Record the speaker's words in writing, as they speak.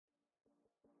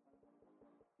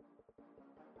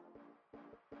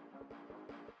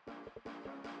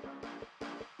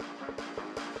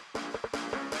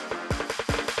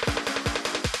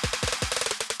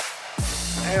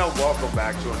And welcome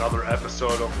back to another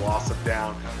episode of Loss of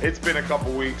Down. It's been a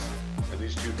couple weeks, and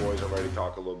these two boys are ready to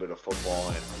talk a little bit of football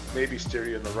and maybe steer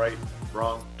you in the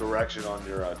wrong direction on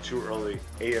your too early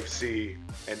AFC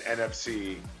and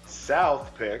NFC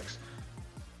South picks.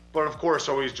 But of course,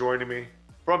 always joining me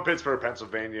from Pittsburgh,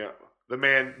 Pennsylvania, the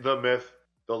man, the myth,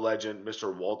 the legend,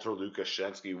 Mr. Walter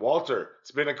Lukashenski. Walter,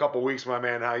 it's been a couple weeks, my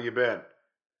man. How you been?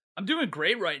 I'm doing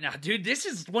great right now, dude. This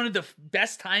is one of the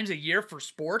best times of year for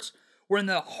sports. We're in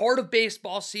the heart of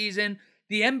baseball season.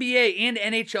 The NBA and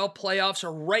NHL playoffs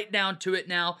are right down to it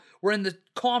now. We're in the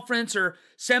conference or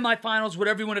semifinals,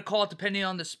 whatever you want to call it, depending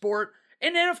on the sport.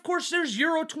 And then, of course, there's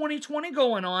Euro 2020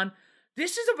 going on.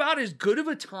 This is about as good of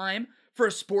a time for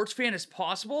a sports fan as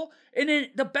possible. And then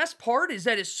the best part is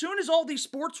that as soon as all these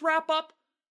sports wrap up,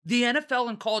 the NFL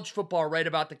and college football are right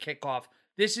about to kick off.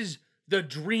 This is the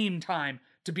dream time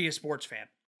to be a sports fan.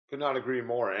 Could not agree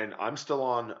more. And I'm still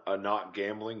on a not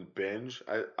gambling binge.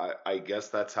 I guess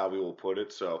that's how we will put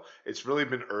it. So it's really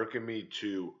been irking me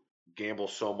to gamble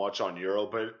so much on Euro,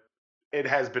 but it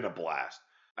has been a blast.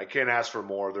 I can't ask for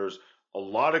more. There's a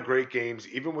lot of great games,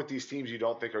 even with these teams you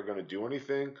don't think are going to do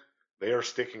anything. They are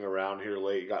sticking around here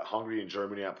late. You got Hungary and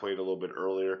Germany. I played a little bit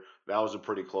earlier. That was a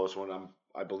pretty close one.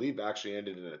 I believe actually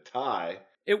ended in a tie.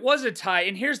 It was a tie.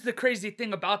 And here's the crazy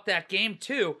thing about that game,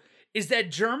 too, is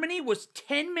that Germany was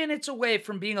 10 minutes away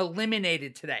from being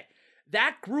eliminated today.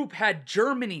 That group had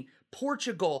Germany,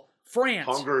 Portugal, France.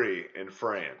 Hungary and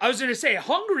France. I was going to say,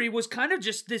 Hungary was kind of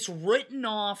just this written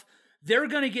off, they're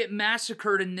going to get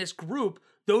massacred in this group.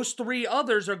 Those three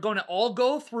others are going to all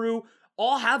go through,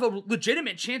 all have a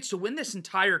legitimate chance to win this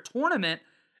entire tournament.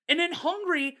 And then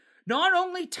Hungary not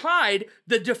only tied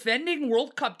the defending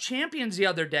World Cup champions the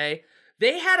other day,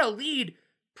 they had a lead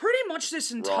pretty much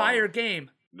this entire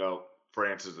game. No,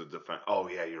 France is the defense. Oh,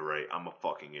 yeah, you're right. I'm a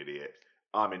fucking idiot.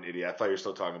 I'm an idiot. I thought you were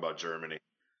still talking about Germany.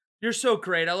 You're so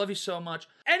great. I love you so much.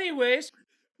 Anyways,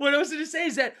 what I was going to say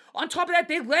is that on top of that,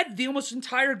 they led the almost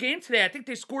entire game today. I think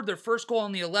they scored their first goal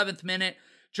in the 11th minute.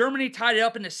 Germany tied it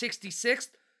up in the 66th.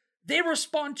 They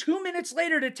respond 2 minutes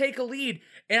later to take a lead.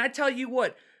 And I tell you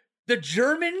what, the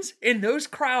Germans in those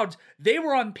crowds, they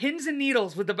were on pins and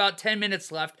needles with about 10 minutes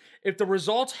left. If the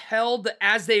results held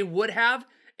as they would have,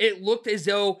 it looked as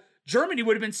though Germany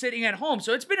would have been sitting at home.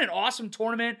 So it's been an awesome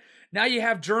tournament. Now you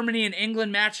have Germany and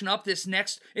England matching up this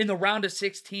next in the round of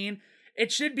 16.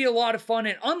 It should be a lot of fun.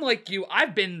 And unlike you,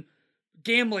 I've been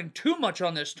gambling too much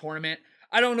on this tournament.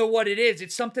 I don't know what it is.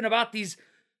 It's something about these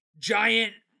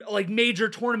giant, like major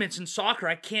tournaments in soccer.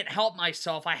 I can't help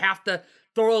myself. I have to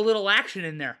throw a little action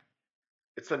in there.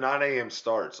 It's the 9 a.m.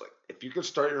 starts. Like, if you can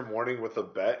start your morning with a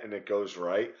bet and it goes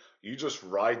right, you just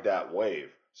ride that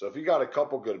wave. So if you got a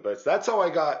couple good bets, that's how I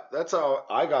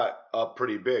got up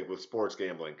pretty big with sports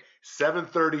gambling.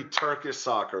 7:30 Turkish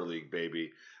Soccer League,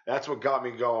 baby. That's what got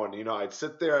me going. You know, I'd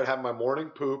sit there, I'd have my morning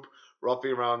poop,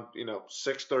 roughly around,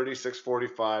 6:30,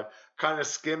 6:45, kind of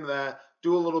skim that,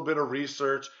 do a little bit of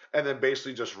research, and then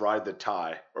basically just ride the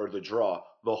tie or the draw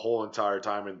the whole entire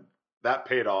time, and that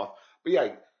paid off. But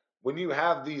yeah, when you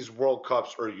have these World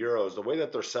Cups or Euros, the way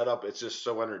that they're set up, it's just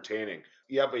so entertaining.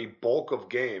 You have a bulk of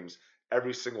games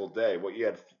every single day. What you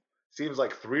had seems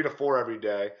like 3 to 4 every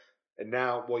day. And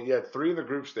now, you had 3 in the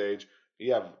group stage.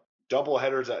 You have double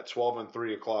headers at 12 and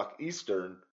 3 o'clock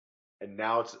Eastern. And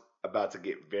now it's about to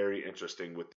get very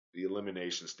interesting with the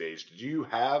elimination stage. Do you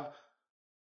have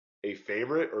a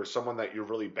favorite or someone that you're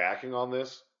really backing on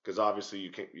this? Because obviously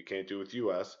you can't do it with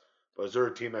US. But is there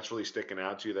a team that's really sticking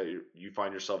out to you that you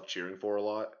find yourself cheering for a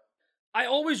lot? I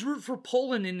always root for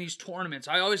Poland in these tournaments.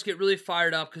 I always get really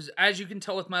fired up because, as you can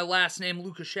tell with my last name,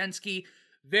 Lukashenski,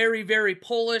 very, very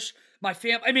Polish.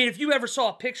 If you ever saw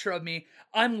a picture of me,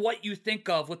 I'm what you think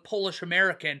of with Polish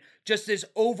American. Just this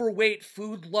overweight,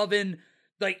 food-loving,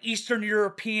 like Eastern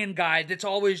European guy that's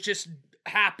always just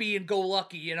happy and go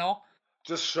lucky, you know?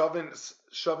 Just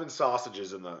shoving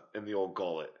sausages in the old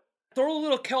gullet. Throw a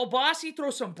little kielbasi,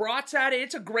 throw some brats at it.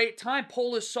 It's a great time.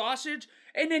 Polish sausage.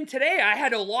 And then today I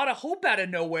had a lot of hope out of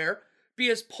nowhere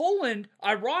because Poland,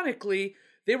 ironically,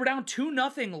 they were down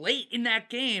 2-0 late in that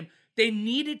game. They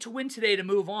needed to win today to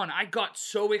move on. I got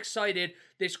so excited.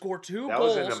 They scored 2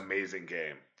 goals. That was an amazing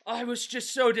game. I was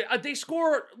just so... they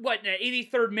scored, in the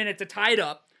 83rd minute to tie it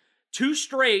up. 2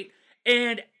 straight.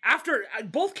 And after...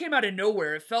 both came out of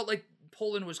nowhere. It felt like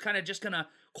Poland was kind of just going to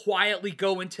quietly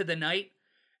go into the night.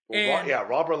 Well,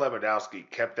 Robert Lewandowski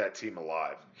kept that team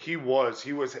alive. He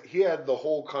had the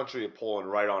whole country of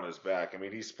Poland right on his back. I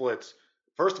mean, he splits.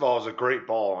 First of all, it was a great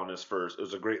ball on his first. It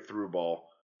was a great through ball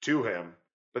to him.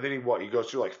 But then he goes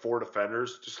through like 4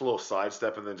 defenders, just a little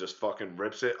sidestep, and then just fucking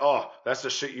rips it. Oh, that's the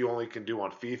shit you only can do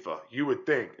on FIFA. You would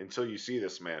think until you see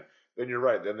this man. Then you're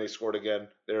right. Then they scored again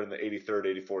there in the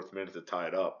 83rd, 84th minute to tie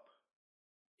it up.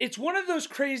 It's one of those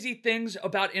crazy things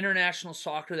about international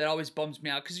soccer that always bums me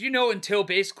out. Because, until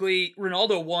basically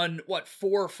Ronaldo won, 4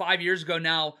 or 5 years ago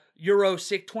now, Euro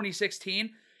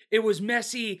 2016, it was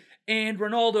Messi and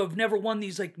Ronaldo have never won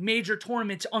these like major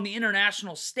tournaments on the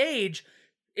international stage.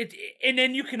 And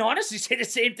then you can honestly say the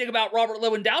same thing about Robert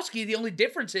Lewandowski. The only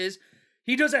difference is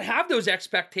he doesn't have those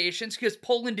expectations because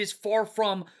Poland is far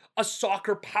from a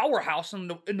soccer powerhouse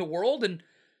in the world. And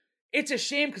it's a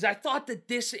shame because I thought that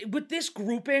with this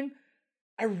grouping,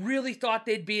 I really thought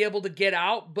they'd be able to get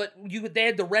out. But they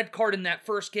had the red card in that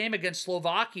first game against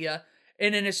Slovakia.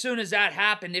 And then as soon as that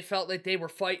happened, it felt like they were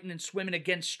fighting and swimming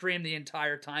against stream the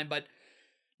entire time. But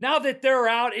now that they're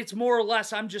out, it's more or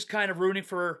less I'm just kind of rooting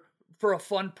for a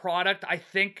fun product. I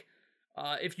think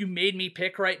if you made me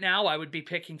pick right now, I would be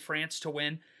picking France to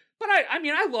win. But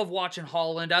I love watching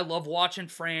Holland. I love watching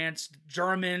France,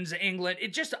 Germans, England.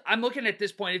 I'm looking at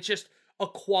this point, it's just a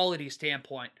quality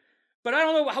standpoint. But I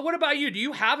don't know, what about you? Do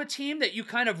you have a team that you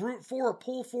kind of root for or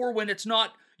pull for when it's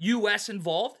not US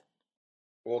involved?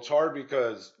 Well, it's hard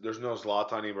because there's no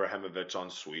Zlatan Ibrahimovic on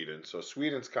Sweden. So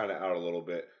Sweden's kind of out a little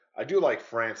bit. I do like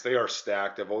France. They are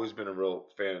stacked. I've always been a real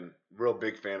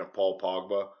big fan of Paul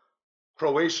Pogba.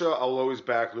 Croatia, I'll always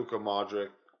back Luka Modric.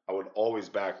 I would always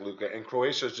back Luka. And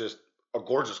Croatia is just a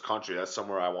gorgeous country. That's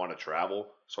somewhere I want to travel.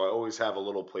 So I always have a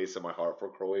little place in my heart for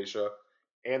Croatia.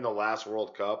 And the last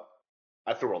World Cup,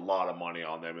 I threw a lot of money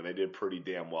on them, and they did pretty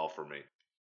damn well for me.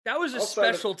 That was a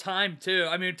special time, too.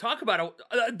 I mean, talk about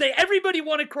it. Everybody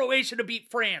wanted Croatia to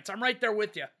beat France. I'm right there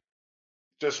with you.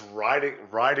 Just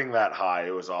riding that high,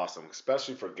 it was awesome,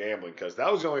 especially for gambling, because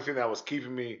that was the only thing that was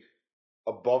keeping me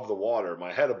above the water,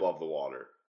 my head above the water.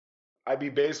 I'd be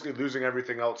basically losing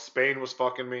everything else. Spain was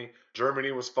fucking me.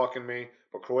 Germany was fucking me.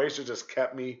 But Croatia just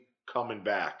kept me coming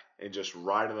back and just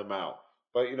riding them out.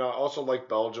 But, I also like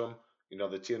Belgium,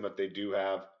 the team that they do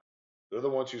have. They're the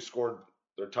ones who scored.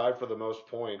 They're tied for the most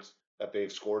points that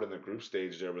they've scored in the group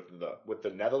stage there with the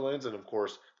Netherlands and, of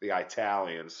course, the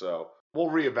Italians. So we'll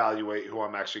reevaluate who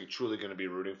I'm actually truly going to be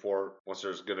rooting for once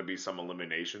there's going to be some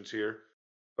eliminations here.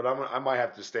 But I might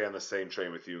have to stay on the same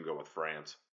train with you and go with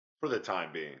France for the time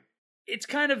being. It's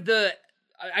kind of the,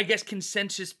 I guess,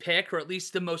 consensus pick, or at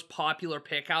least the most popular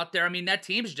pick out there. I mean, that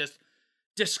team's just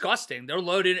disgusting. They're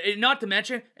loaded. And not to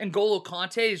mention, N'Golo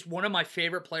Kanté is one of my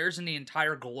favorite players in the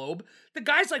entire globe. The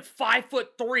guy's like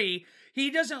 5'3".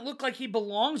 He doesn't look like he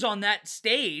belongs on that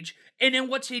stage. And then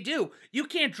what's he do? You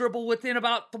can't dribble within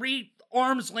about 3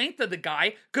 arms length of the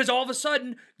guy because all of a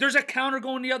sudden there's a counter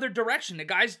going the other direction. The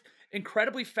guy's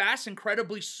incredibly fast,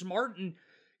 incredibly smart, and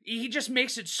he just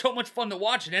makes it so much fun to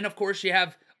watch. And then, of course, you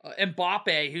have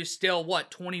Mbappe, who's still,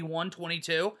 21,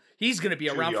 22? He's going to be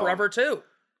around forever, too.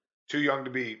 Too young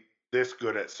to be this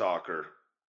good at soccer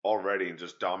already and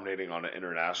just dominating on an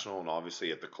international and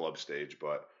obviously at the club stage.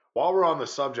 But while we're on the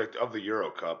subject of the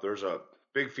Euro Cup, there's a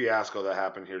big fiasco that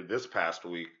happened here this past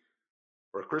week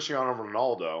where Cristiano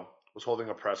Ronaldo was holding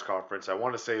a press conference. I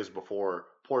want to say it was before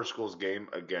Portugal's game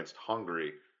against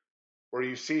Hungary, where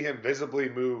you see him visibly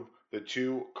move the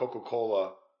 2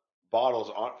 Coca-Cola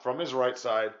bottles from his right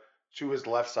side to his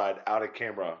left side out of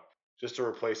camera just to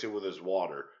replace it with his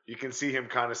water. You can see him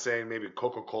kind of saying maybe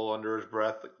Coca-Cola under his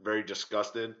breath, like very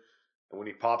disgusted. And when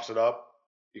he pops it up,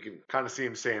 you can kind of see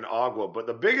him saying agua. But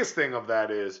the biggest thing of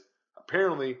that is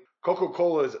apparently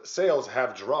Coca-Cola's sales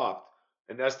have dropped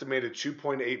an estimated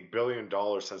 $2.8 billion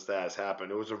since that has happened.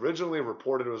 It was originally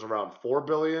reported it was around $4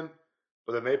 billion,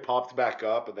 but then they popped back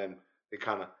up and then they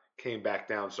kind of came back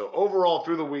down. So overall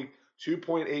through the week,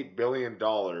 $2.8 billion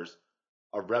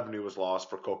of revenue was lost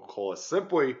for Coca-Cola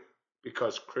simply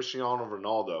because Cristiano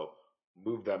Ronaldo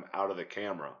moved them out of the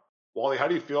camera. Wally, how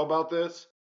do you feel about this?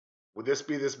 Would this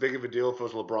be this big of a deal if it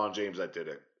was LeBron James that did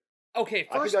it? Okay,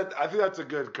 first, I think that's a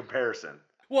good comparison.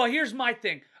 Well, here's my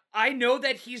thing. I know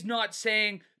that he's not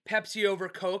saying Pepsi over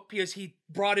Coke because he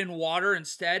brought in water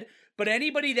instead, but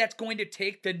anybody that's going to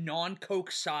take the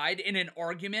non-Coke side in an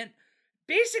argument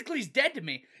basically is dead to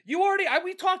me.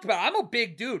 We talked about it. I'm a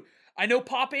big dude. I know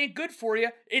pop ain't good for you.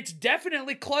 It's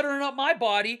definitely cluttering up my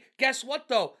body. Guess what,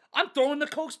 though? I'm throwing the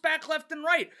Cokes back left and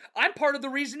right. I'm part of the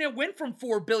reason it went from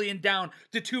 $4 billion down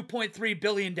to $2.3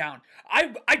 billion down.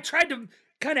 I tried to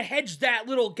kind of hedge that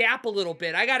little gap a little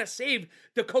bit. I got to save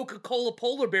the Coca-Cola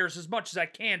polar bears as much as I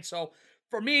can. So,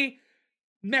 for me,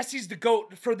 Messi's the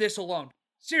GOAT for this alone.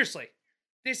 Seriously.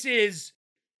 It's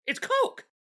Coke.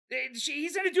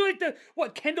 He's gonna do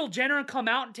Kendall Jenner and come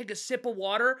out and take a sip of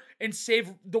water and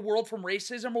save the world from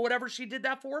racism or whatever she did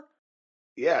that for?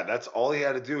 Yeah, that's all he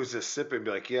had to do is just sip and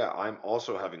be like, yeah, I'm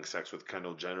also having sex with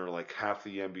Kendall Jenner like half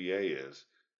the NBA is.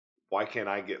 Why can't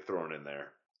I get thrown in there?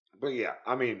 But yeah,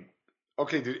 I mean,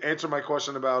 okay, dude, answer my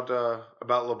question about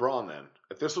LeBron then.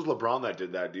 If this was LeBron that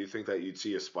did that, do you think that you'd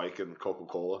see a spike in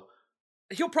Coca-Cola?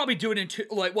 He'll probably do it in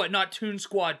not Toon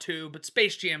Squad 2, but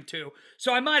Space Jam 2.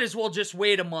 So I might as well just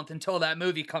wait a month until that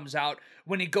movie comes out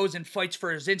when he goes and fights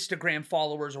for his Instagram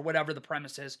followers or whatever the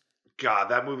premise is. God,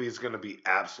 that movie is going to be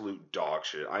absolute dog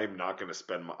shit. I am not going to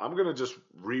spend I'm going to just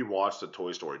rewatch the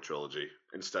Toy Story trilogy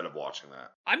instead of watching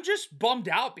that. I'm just bummed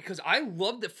out because I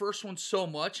loved the first one so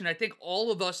much, and I think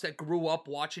all of us that grew up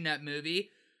watching that movie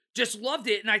just loved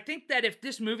it. And I think that if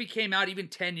this movie came out even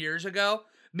 10 years ago,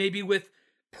 maybe with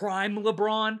prime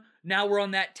LeBron, now we're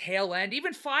on that tail end.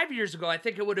 Even 5 years ago, I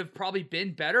think it would have probably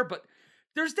been better, but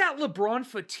there's that LeBron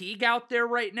fatigue out there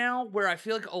right now where I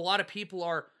feel like a lot of people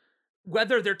are,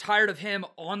 whether they're tired of him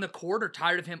on the court or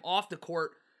tired of him off the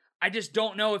court, I just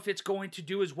don't know if it's going to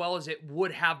do as well as it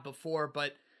would have before,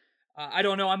 but I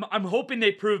don't know. I'm hoping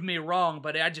they prove me wrong,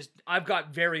 but I've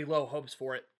got very low hopes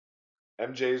for it.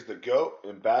 MJ's the GOAT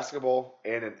in basketball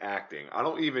and in acting. I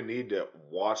don't even need to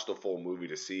watch the full movie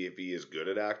to see if he is good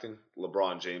at acting.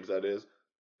 LeBron James, that is.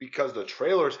 Because the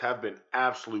trailers have been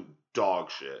absolute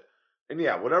dog shit. And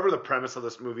yeah, whatever the premise of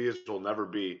this movie is will never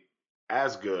be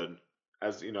as good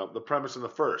as, the premise in the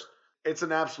first. It's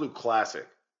an absolute classic.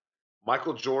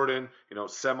 Michael Jordan,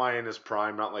 semi in his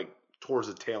prime, not like towards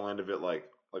the tail end of it like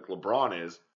LeBron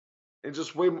is. And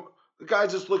just the guy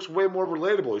just looks way more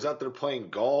relatable. He's out there playing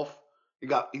golf.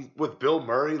 With Bill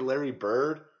Murray, Larry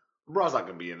Bird. LeBron's not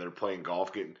gonna be in there playing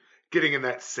golf, getting in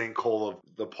that sinkhole of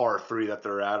the par 3 that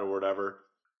they're at or whatever.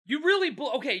 You really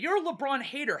okay? You're a LeBron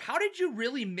hater. How did you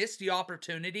really miss the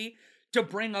opportunity to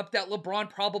bring up that LeBron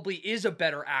probably is a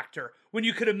better actor when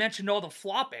you could have mentioned all the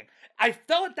flopping? I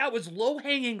felt that was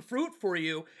low-hanging fruit for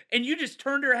you, and you just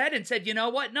turned your head and said, you know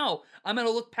what? No, I'm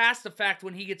gonna look past the fact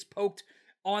when he gets poked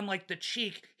on like the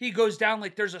cheek, he goes down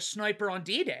like there's a sniper on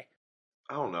D-Day.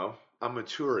 I don't know. I'm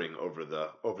maturing over the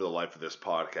life of this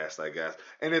podcast, I guess.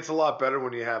 And it's a lot better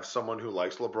when you have someone who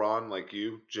likes LeBron like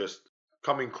you just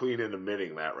coming clean and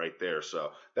admitting that right there.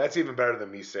 So that's even better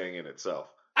than me saying it itself.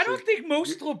 I don't think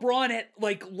most LeBron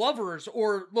lovers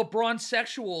or LeBron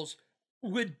sexuals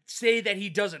would say that he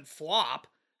doesn't flop.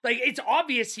 Like, it's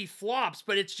obvious he flops,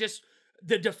 but it's just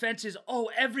the defense is,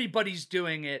 oh, everybody's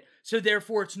doing it, so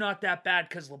therefore it's not that bad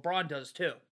because LeBron does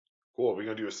too. Cool. We're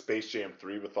going to do a Space Jam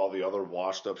 3 with all the other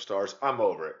washed up stars. I'm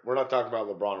over it. We're not talking about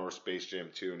LeBron or Space Jam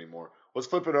 2 anymore. Let's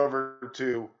flip it over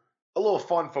to a little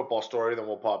fun football story, then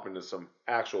we'll pop into some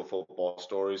actual football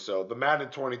stories. So the Madden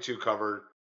 22 cover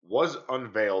was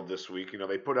unveiled this week.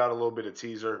 They put out a little bit of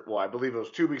teaser. Well, I believe it was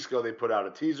 2 weeks ago they put out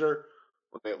a teaser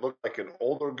when it looked like an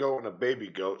older goat and a baby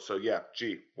goat. So yeah,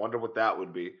 wonder what that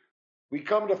would be. We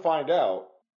come to find out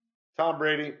Tom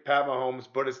Brady, Pat Mahomes,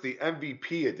 but it's the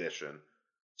MVP edition.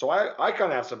 So I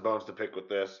kind of have some bones to pick with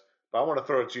this, but I want to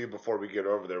throw it to you before we get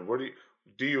over there.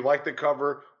 Do you like the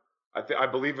cover? I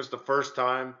believe it's the first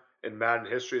time in Madden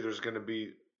history there's going to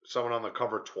be someone on the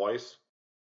cover twice,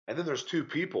 and then there's 2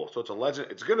 people. So it's a legend.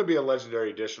 It's going to be a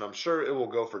legendary edition. I'm sure it will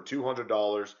go for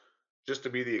 $200 just to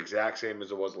be the exact same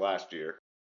as it was last year.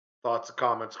 Thoughts,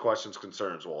 comments, questions,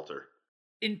 concerns, Walter?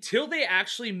 Until they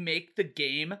actually make the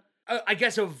game, I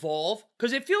guess, evolve,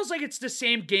 because it feels like it's the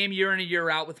same game year in and year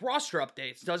out with roster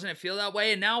updates. Doesn't it feel that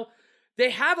way? And now they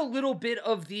have a little bit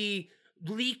of the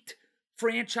leaked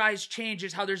franchise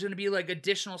changes, how there's going to be like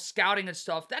additional scouting and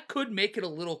stuff. That could make it a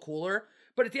little cooler.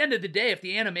 But at the end of the day, if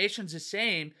the animation's the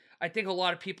same, I think a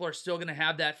lot of people are still going to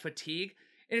have that fatigue.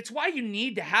 And it's why you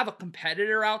need to have a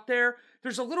competitor out there.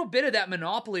 There's a little bit of that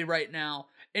monopoly right now.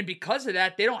 And because of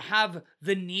that, they don't have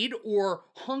the need or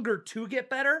hunger to get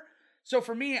better. So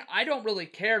for me, I don't really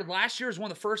care. Last year was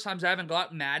one of the first times I haven't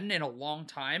got Madden in a long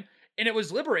time, and it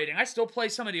was liberating. I still play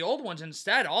some of the old ones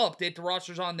instead. I'll update the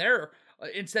rosters on there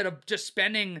instead of just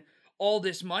spending all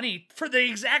this money for the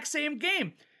exact same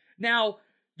game. Now,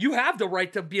 you have the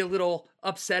right to be a little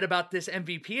upset about this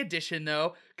MVP edition,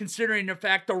 though, considering the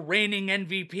fact the reigning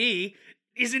MVP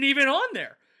isn't even on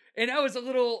there. And that was a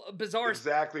little bizarre.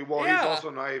 Exactly. Well, yeah.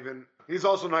 He's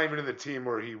also not even in the team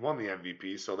where he won the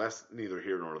MVP, so that's neither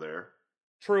here nor there.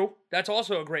 True. That's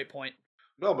also a great point.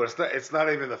 No, but it's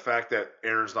not even the fact that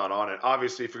Aaron's not on it.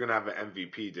 Obviously, if you're gonna have an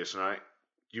MVP edition,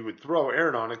 you would throw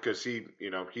Aaron on it because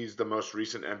he's the most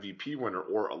recent MVP winner,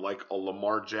 or like a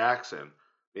Lamar Jackson.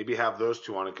 Maybe have those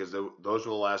 2 on it because those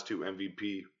were the last 2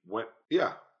 MVP went.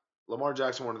 Yeah, Lamar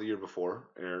Jackson won it the year before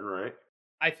Aaron, right?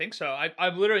 I think so. I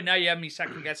literally, now you have me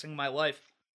second guessing my life.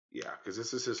 Yeah, because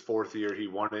this is his 4th year. He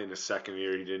won it in his 2nd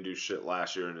year. He didn't do shit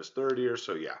last year in his 3rd year.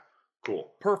 So yeah,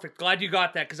 cool. Perfect. Glad you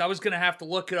got that, because I was going to have to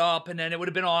look it up, and then it would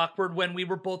have been awkward when we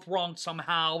were both wrong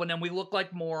somehow, and then we look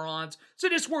like morons. So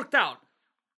this worked out.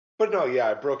 But no, yeah,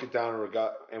 I broke it down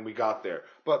and we got there.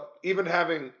 But even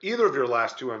having either of your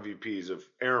last 2 MVPs of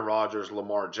Aaron Rodgers,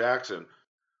 Lamar Jackson,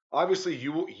 obviously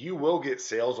you will get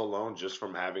sales alone just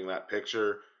from having that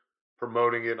picture,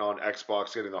 promoting it on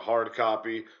Xbox, getting the hard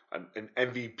copy, an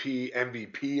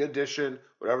MVP edition,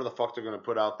 whatever the fuck they're gonna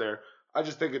put out there. I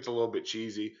just think it's a little bit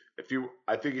cheesy.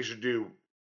 I think you should do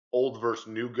old versus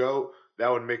new GOAT. That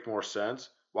would make more sense.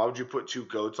 Why would you put 2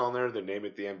 GOATs on there, then name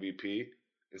it the MVP,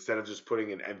 instead of just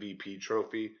putting an MVP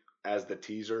trophy as the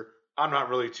teaser? I'm not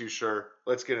really too sure.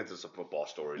 Let's get into some football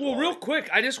stories. Well, real quick,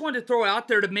 I just wanted to throw out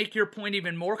there to make your point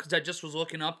even more, because I just was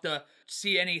looking up to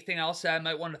see anything else that I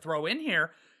might want to throw in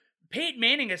here. Peyton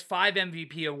Manning has 5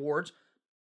 MVP awards.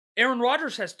 Aaron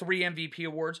Rodgers has 3 MVP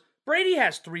awards. Brady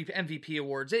has 3 MVP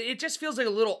awards. It just feels like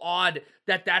a little odd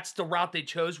that that's the route they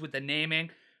chose with the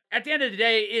naming. At the end of the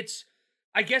day,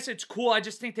 I guess it's cool. I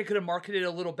just think they could have marketed it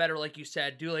a little better, like you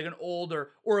said. Do like an old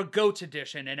or a GOATs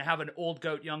edition and have an old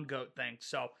GOAT, young GOAT thing.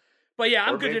 So, but yeah,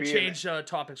 I'm good to change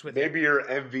topics with maybe your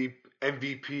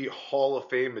MVP Hall of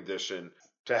Fame edition,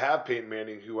 to have Peyton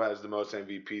Manning, who has the most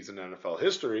MVPs in NFL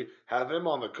history, have him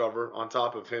on the cover on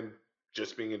top of him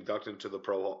just being inducted into the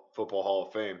Pro Football Hall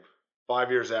of Fame. 5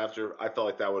 years after, I felt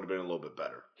like that would have been a little bit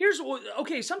better.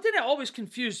 Okay, something that always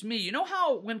confused me. You know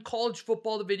how when college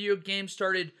football, the video game,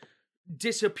 started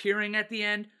disappearing at the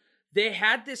end, they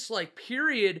had this like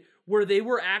period where they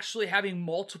were actually having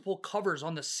multiple covers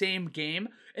on the same game,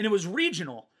 and it was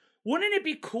regional. Wouldn't it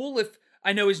be cool if,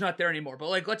 I know he's not there anymore, but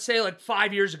like let's say like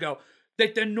 5 years ago,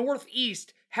 that the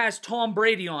Northeast has Tom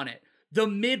Brady on it, the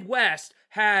Midwest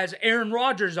has Aaron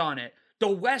Rodgers on it, the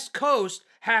West Coast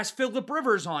has Phillip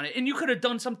Rivers on it, and you could have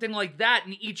done something like that,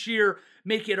 and each year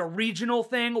make it a regional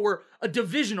thing or a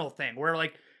divisional thing, where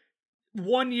like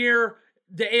 1 year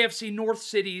the AFC North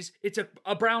cities, it's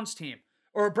a Browns team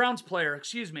or a Browns player,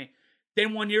 excuse me.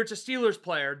 Then 1 year it's a Steelers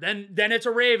player. Then it's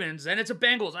a Ravens. Then it's a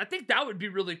Bengals. I think that would be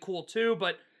really cool too.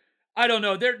 But I don't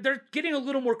know. They're getting a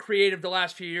little more creative the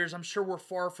last few years. I'm sure we're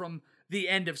far from the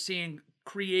end of seeing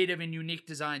creative and unique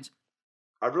designs.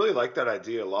 I really like that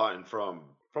idea a lot. And from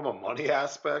a money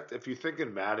aspect, if you think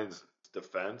in Madden's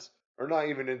defense, or not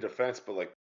even in defense, but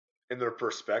like in their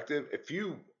perspective, if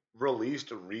you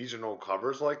released regional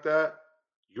covers like that,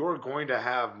 you're going to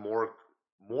have more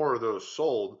of those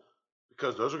sold,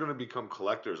 because those are going to become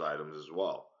collector's items as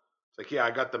well. It's like, yeah,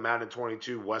 I got the Madden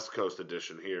 22 West Coast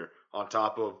edition here on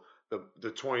top of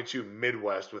the 22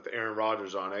 Midwest with Aaron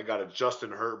Rodgers on it. I got a Justin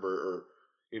Herbert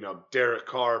or Derek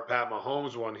Carr, Pat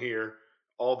Mahomes one here,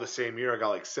 all the same year. I got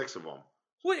like 6 of them.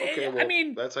 Well, okay, well, I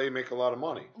mean, that's how you make a lot of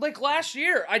money. Like last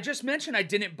year, I just mentioned I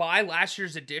didn't buy last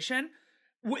year's edition.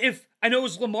 If I know it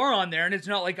was Lamar on there, and it's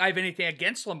not like I have anything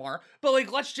against Lamar, but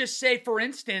like let's just say, for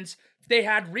instance, they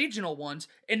had regional ones,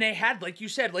 and they had, like you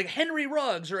said, like Henry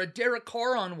Ruggs or a Derek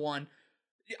Carr on one,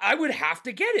 I would have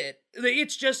to get it.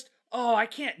 It's just, I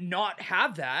can't not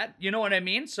have that. You know what I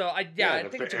mean? So I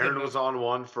think if Aaron was on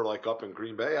one for like up in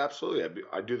Green Bay, absolutely,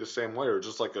 I'd do the same way, or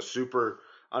just like a super.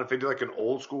 I don't know if they do like an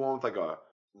old school one with like a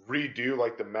redo,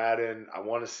 like the Madden. I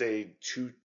want to say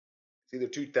either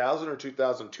 2000 or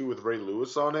 2002 with Ray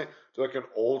Lewis on it. So like an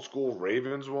old school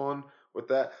Ravens one with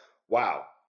that. Wow.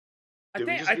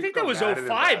 I think that was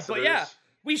 05, but yeah,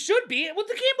 we should be. Well,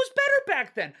 the game was better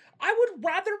back then. I would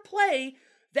rather play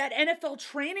that NFL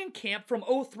training camp from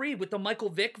 03 with the Michael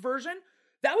Vick version.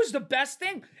 That was the best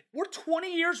thing. We're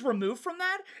 20 years removed from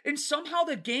that, and somehow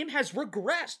the game has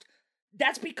regressed.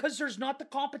 That's because there's not the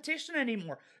competition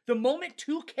anymore. The moment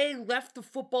 2K left the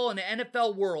football and the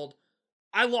NFL world,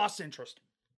 I lost interest.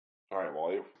 All right,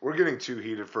 well, we're getting too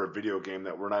heated for a video game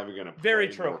that we're not even going to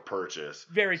play or purchase.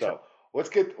 Very true. Let's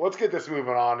get this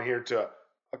moving on here to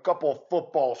a couple of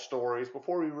football stories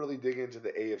before we really dig into the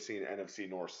AFC and NFC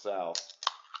North-South.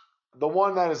 The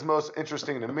one that is most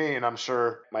interesting to me, and I'm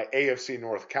sure my AFC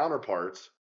North counterparts,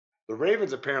 the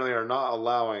Ravens apparently are not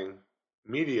allowing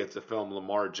media to film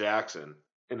Lamar Jackson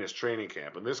in his training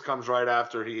camp. And this comes right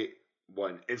after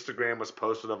when Instagram was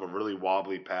posted of a really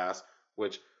wobbly pass,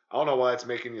 which I don't know why it's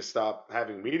making you stop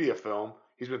having media film.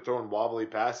 He's been throwing wobbly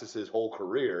passes his whole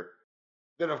career.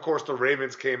 Then, of course, the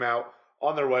Ravens came out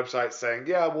on their website saying,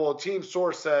 yeah, well, a team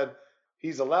source said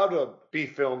he's allowed to be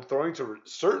filmed throwing to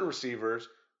certain receivers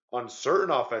on certain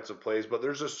offensive plays, but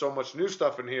there's just so much new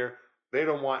stuff in here, they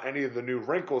don't want any of the new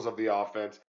wrinkles of the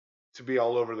offense to be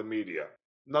all over the media.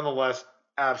 Nonetheless,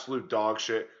 absolute dog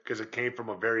shit because it came from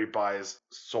a very biased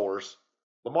source.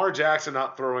 Lamar Jackson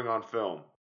not throwing on film.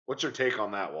 What's your take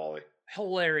on that, Wally?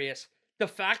 Hilarious. The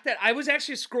fact that I was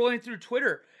actually scrolling through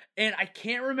Twitter and I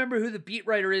can't remember who the beat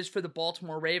writer is for the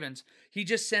Baltimore Ravens. He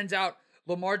just sends out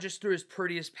Lamar just threw his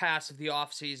prettiest pass of the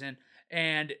offseason,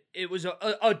 and it was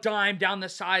a dime down the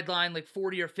sideline, like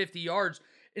 40 or 50 yards.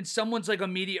 And someone's like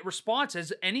immediate response,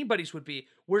 as anybody's would be,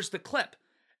 where's the clip?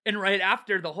 And right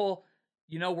after the whole,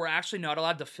 we're actually not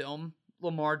allowed to film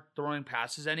Lamar throwing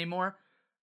passes anymore.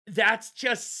 That's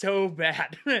just so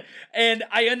bad. And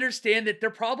I understand that there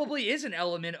probably is an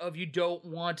element of you don't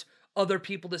want other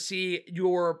people to see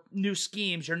your new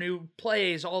schemes, your new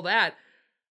plays, all that.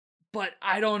 But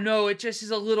I don't know. It just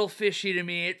is a little fishy to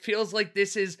me. It feels like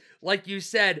this is, like you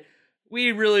said,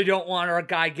 we really don't want our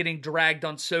guy getting dragged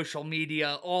on social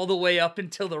media all the way up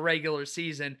until the regular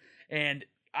season. And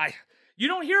you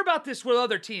don't hear about this with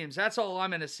other teams. That's all I'm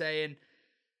going to say. And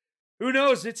who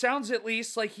knows? It sounds at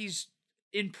least like he's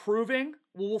improving.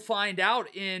 We'll find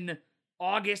out in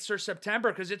August or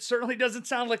September, because it certainly doesn't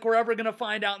sound like we're ever going to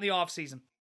find out in the offseason.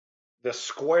 The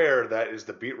square that is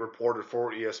the beat reporter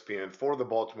for ESPN for the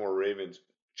Baltimore Ravens,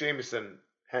 Jamison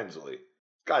Hensley. This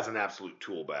guy's an absolute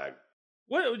tool bag.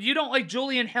 What, you don't like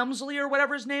Julian Hemsley or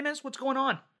whatever his name is? What's going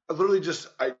on?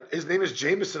 His name is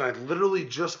Jamison. I literally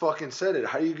just fucking said it.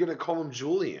 How are you going to call him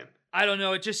Julian? I don't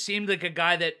know. It just seemed like a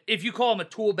guy that, if you call him a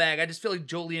tool bag, I just feel like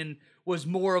Julian was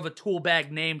more of a tool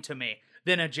bag name to me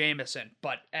than a Jamison.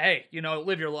 But hey,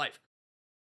 live your life.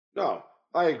 No,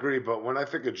 I agree. But when I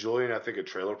think of Julian, I think of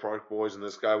Trailer Park Boys, and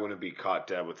this guy wouldn't be caught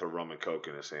dead with a rum and coke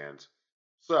in his hands.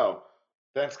 So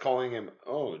that's calling him,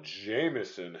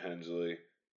 Jamison Hensley.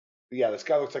 Yeah, this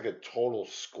guy looks like a total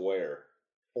square.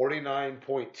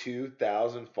 49.2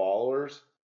 thousand followers.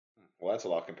 Well, that's a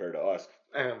lot compared to us.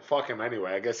 And fuck him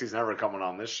anyway. I guess he's never coming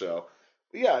on this show.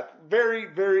 But yeah, very,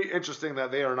 very interesting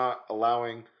that they are not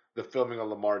allowing the filming of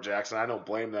Lamar Jackson. I don't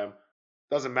blame them.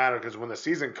 Doesn't matter, because when the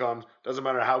season comes, doesn't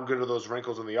matter how good of those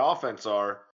wrinkles in the offense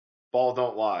are, ball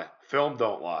don't lie. Film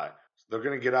don't lie. So they're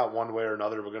going to get out one way or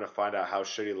another. We're going to find out how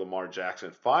shitty Lamar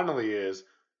Jackson finally is.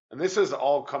 And this is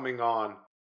all coming on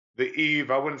the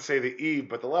eve. I wouldn't say the eve,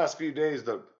 but the last few days,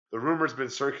 the rumor's been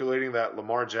circulating that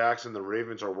Lamar Jackson, the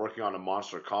Ravens, are working on a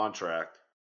monster contract.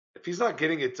 If he's not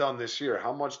getting it done this year,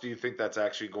 how much do you think that's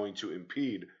actually going to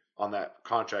impede on that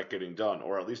contract getting done,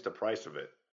 or at least the price of it?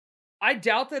 I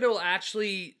doubt that it'll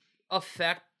actually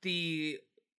affect the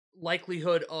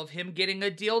likelihood of him getting a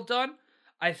deal done.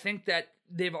 I think that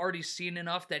they've already seen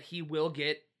enough that he will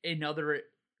get another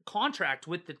contract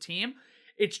with the team.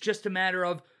 It's just a matter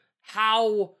of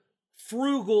how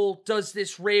frugal does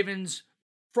this Ravens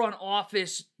front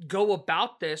office go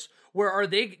about this? Where are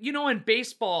they, in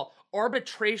baseball,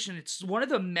 arbitration, it's one of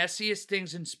the messiest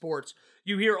things in sports.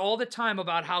 You hear all the time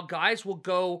about how guys will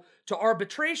go to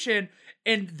arbitration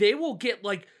and they will get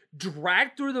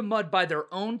dragged through the mud by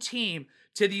their own team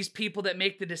to these people that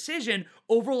make the decision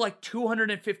over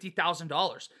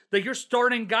 $250,000. Your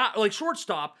starting guy,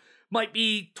 shortstop, might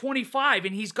be 25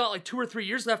 and he's got 2 or 3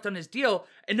 years left on his deal,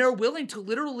 and they're willing to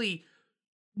literally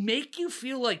make you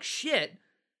feel like shit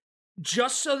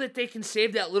just so that they can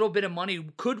save that little bit of money.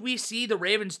 Could we see the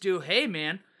Ravens do, hey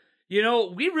man,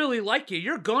 we really like you.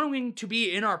 You're going to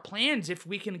be in our plans if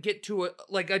we can get to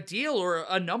a deal or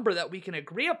a number that we can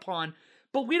agree upon,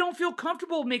 but we don't feel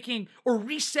comfortable making or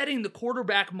resetting the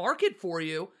quarterback market for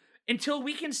you until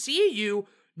we can see you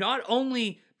not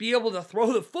only be able to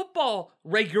throw the football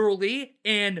regularly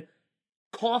and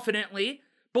confidently,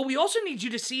 but we also need you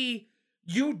to see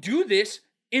you do this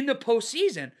in the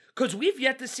postseason, because we've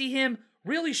yet to see him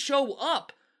really show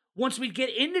up once we get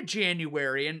into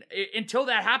January. And until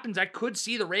that happens, I could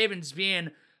see the Ravens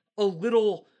being a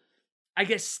little, I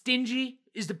guess, stingy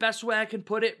is the best way I can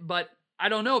put it. But I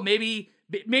don't know, maybe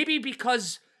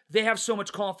because they have so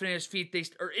much confidence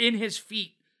in his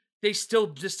feet, they still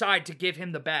decide to give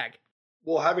him the bag.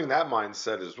 Well, having that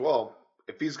mindset as well,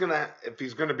 if he's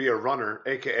gonna be a runner,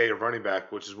 aka a running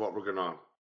back, which is what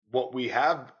we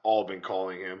have all been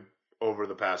calling him over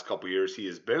the past couple years, he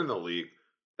has been in the league,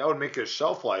 that would make his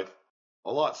shelf life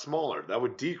a lot smaller. That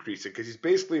would decrease it, because he's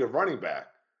basically a running back.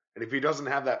 And if he doesn't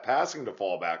have that passing to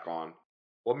fall back on,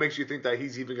 what makes you think that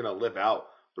he's even going to live out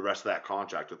the rest of that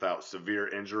contract without severe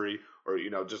injury or,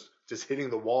 just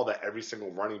hitting the wall that every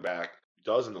single running back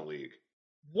does in the league?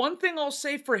 One thing I'll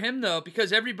say for him, though,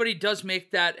 because everybody does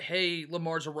make that, hey,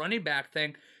 Lamar's a running back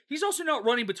thing, he's also not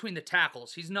running between the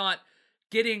tackles. He's not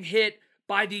getting hit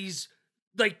by these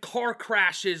car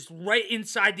crashes right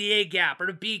inside the A gap or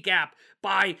the B gap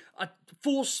by a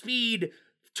full speed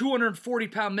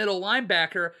 240-pound middle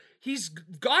linebacker. he's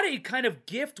got a kind of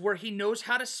gift where he knows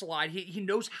how to slide. He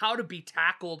knows how to be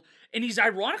tackled. And he's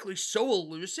ironically so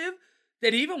elusive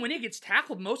that even when he gets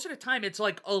tackled, most of the time it's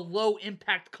like a low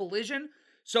impact collision.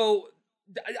 So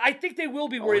I think they will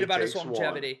be worried about his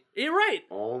longevity. You're right.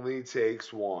 Only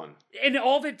takes one. And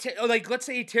all of it, like, let's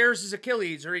say he tears his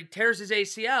Achilles or he tears his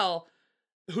ACL.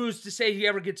 Who's to say he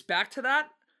ever gets back to that?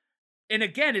 And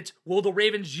again, it's, will the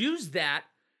Ravens use that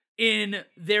in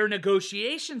their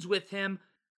negotiations with him?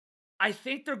 I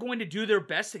think they're going to do their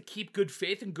best to keep good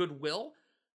faith and goodwill,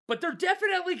 but they're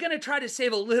definitely going to try to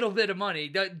save a little bit of money.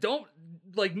 Don't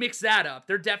like mix that up.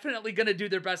 They're definitely going to do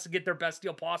their best to get their best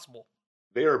deal possible.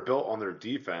 They are built on their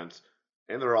defense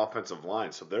and their offensive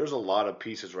line. So there's a lot of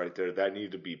pieces right there that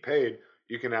need to be paid.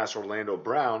 You can ask Orlando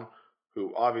Brown,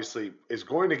 who obviously is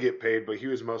going to get paid, but he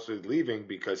was mostly leaving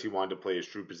because he wanted to play his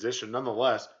true position.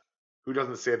 Nonetheless, who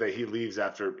doesn't say that he leaves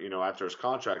after his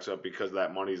contract's up, because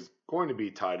that money's going to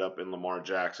be tied up in Lamar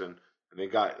Jackson. And they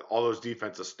got all those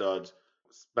defensive studs,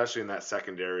 especially in that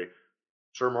secondary.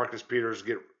 Sure, Marcus Peters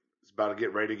is about to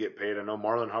get ready to get paid. I know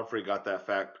Marlon Humphrey got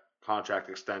that contract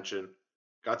extension.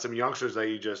 Got some youngsters that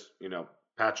you just,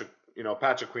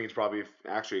 Patrick Queen's probably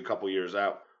actually a couple years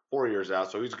out, 4 years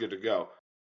out, so he's good to go.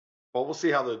 But we'll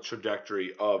see how the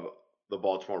trajectory of the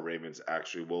Baltimore Ravens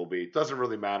actually will be. It doesn't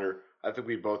really matter. I think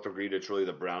we both agreed it's really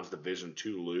the Browns' division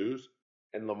to lose.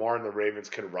 And Lamar and the Ravens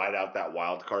can ride out that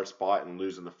wild card spot and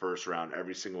lose in the first round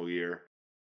every single year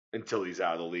until he's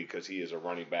out of the league, because he is a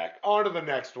running back. On to the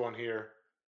next one here.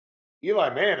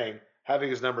 Eli Manning having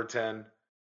his number 10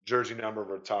 jersey number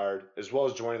retired, as well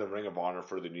as joining the Ring of Honor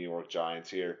for the New York Giants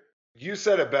here. You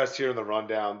said it best here in the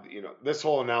rundown. This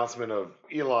whole announcement of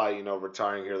Eli,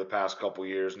 retiring here the past couple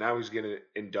years. Now he's getting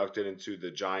inducted into the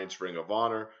Giants Ring of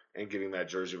Honor and getting that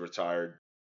jersey retired.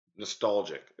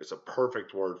 Nostalgic. It's a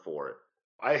perfect word for it.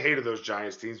 I hated those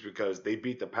Giants teams because they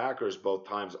beat the Packers both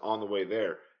times on the way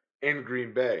there, in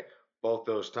Green Bay both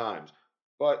those times.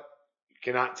 But you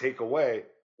cannot take away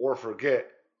or forget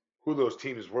who those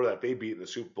teams were that they beat in the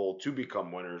Super Bowl to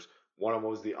become winners. One of them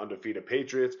was the undefeated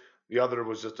Patriots. The other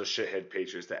was just the shithead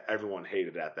Patriots that everyone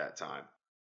hated at that time.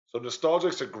 So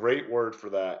nostalgic's a great word for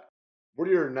that. What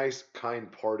are your nice,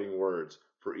 kind parting words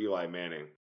for Eli Manning?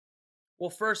 Well,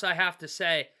 first I have to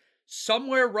say,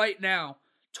 somewhere right now,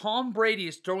 Tom Brady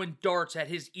is throwing darts at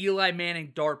his Eli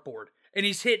Manning dartboard, and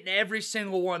he's hitting every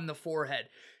single one in the forehead.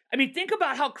 I mean, think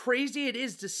about how crazy it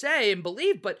is to say and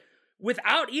believe, but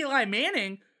without Eli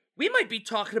Manning, we might be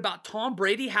talking about Tom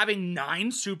Brady having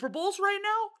 9 Super Bowls right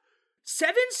now.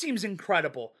 7 seems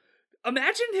incredible.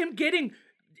 Imagine him getting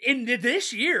into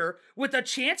this year with a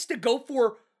chance to go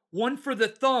for one for the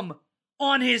thumb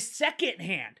on his second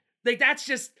hand. Like, that's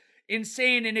just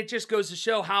insane, and it just goes to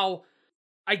show how,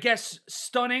 I guess,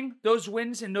 stunning those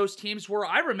wins and those teams were.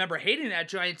 I remember hating that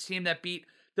Giants team that beat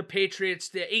the Patriots,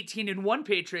 the 18-1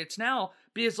 Patriots now,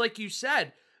 because like you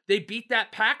said, they beat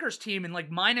that Packers team in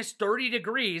like minus 30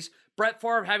 degrees. Brett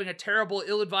Favre having a terrible,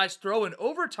 ill-advised throw in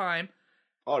overtime.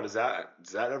 Oh, does that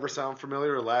ever sound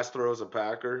familiar? Last throw is a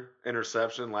Packer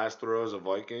interception. Last throw is a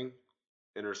Viking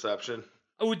interception.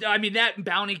 Oh, I mean, that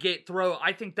Bounty Gate throw,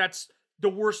 I think that's the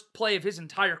worst play of his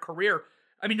entire career.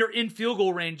 I mean, they're in field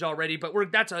goal range already, but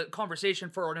that's a conversation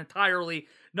for an entirely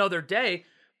another day.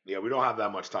 Yeah, we don't have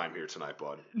that much time here tonight,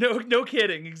 bud. No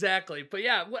kidding, exactly. But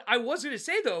yeah, what I was going to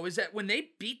say, though, is that when they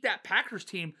beat that Packers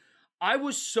team, I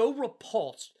was so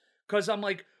repulsed because I'm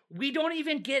like, we don't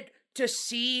even get to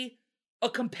see a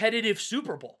competitive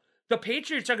Super Bowl. The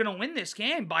Patriots are going to win this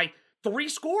game by 3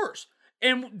 scores.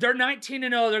 And they're 19-0. They're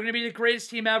going to be the greatest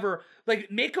team ever.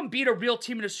 Like, make them beat a real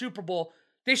team in a Super Bowl.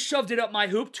 They shoved it up my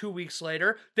hoop 2 weeks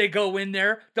later. They go in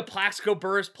there. The Plaxico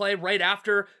Burress play right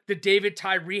after the David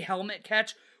Tyree helmet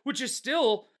catch, which is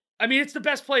still, I mean, it's the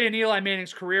best play in Eli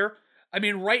Manning's career. I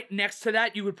mean, right next to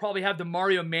that, you would probably have the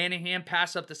Mario Manningham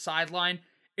pass up the sideline.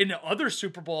 In the other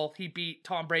Super Bowl, he beat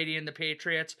Tom Brady and the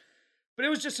Patriots. But it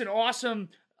was just an awesome,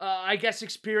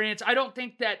 experience. I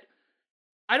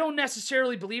don't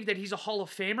necessarily believe that he's a Hall of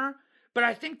Famer, but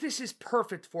I think this is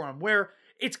perfect for him, where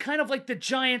it's kind of like the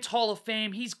Giants Hall of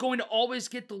Fame. He's going to always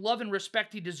get the love and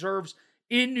respect he deserves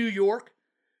in New York,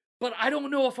 but I don't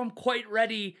know if I'm quite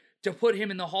ready to put him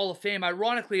in the Hall of Fame.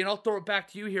 Ironically, and I'll throw it back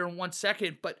to you here in 1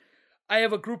 second, but I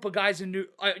have a group of guys you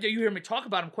hear me talk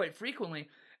about him quite frequently,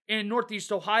 in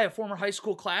Northeast Ohio, former high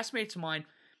school classmates of mine,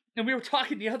 and we were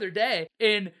talking the other day,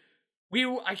 and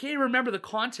I can't even remember the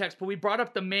context, but we brought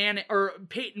up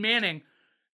Peyton Manning,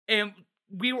 and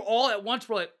we were all at once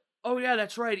were like, oh yeah,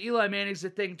 that's right, Eli Manning's the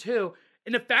thing too.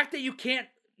 And the fact that you can't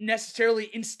necessarily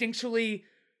instinctually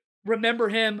remember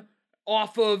him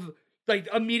off of like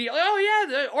immediately, oh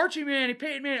yeah, the Archie Manning,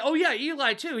 Peyton Manning, oh yeah,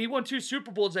 Eli too. He won 2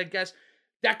 Super Bowls, I guess.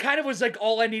 That kind of was like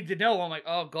all I needed to know. I'm like,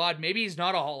 oh God, maybe he's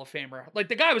not a Hall of Famer. Like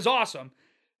the guy was awesome,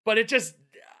 but it just,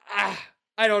 I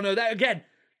don't know. That again,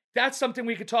 that's something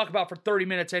we could talk about for 30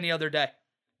 minutes any other day.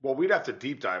 Well, we'd have to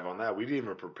deep dive on that. We didn't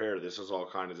even prepare. This is all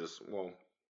kind of just, well,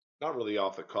 not really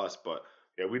off the cusp, but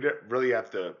yeah, we didn't really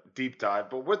have to deep dive.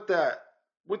 But with that,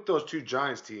 with those 2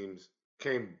 Giants teams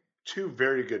came 2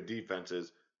 very good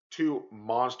defenses, 2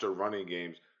 monster running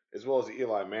games, as well as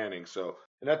Eli Manning. So,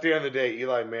 and at the end of the day,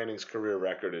 Eli Manning's career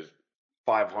record is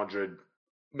 500,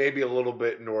 maybe a little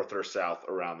bit north or south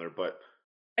around there, but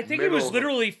I think it was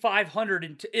literally 500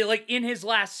 and like in his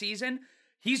last season.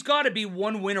 He's got to be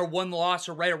 1 win or 1 loss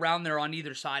or right around there on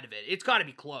either side of it. It's got to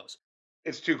be close.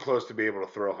 It's too close to be able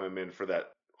to throw him in for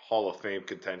that Hall of Fame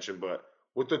contention. But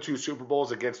with the 2 Super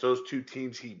Bowls against those 2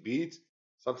 teams he beats,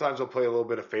 sometimes he'll play a little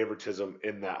bit of favoritism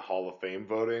in that Hall of Fame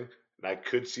voting. And I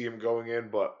could see him going in,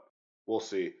 but we'll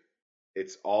see.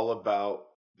 It's all about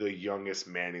the youngest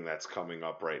Manning that's coming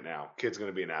up right now. Kid's going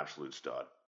to be an absolute stud.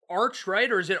 Arch,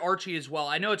 right? Or is it Archie as well?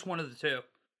 I know it's one of the 2.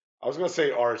 I was going to say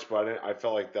Arch, but I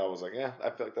felt like that was like, I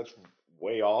feel like that's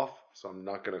way off, so I'm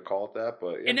not going to call it that.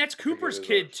 But yeah, and that's Cooper's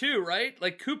kid Arch too, right?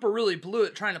 Like Cooper really blew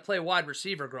it trying to play wide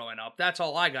receiver growing up. That's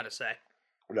all I got to say.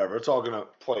 Whatever, it's all going to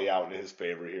play out in his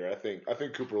favor here. I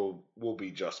think Cooper will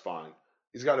be just fine.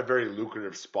 He's got a very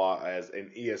lucrative spot as an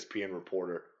ESPN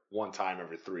reporter 1 time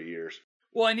every 3 years.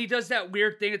 Well, and he does that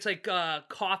weird thing. It's like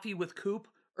Coffee with Coop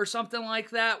or something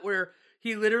like that, where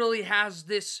he literally has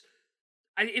this.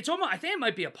 It's almost, I think it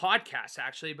might be a podcast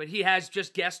actually, but he has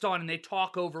just guests on and they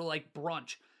talk over like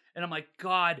brunch. And I'm like,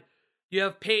 God, you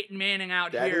have Peyton Manning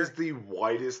out here. That is the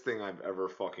whitest thing I've ever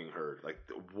fucking heard. Like,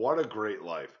 what a great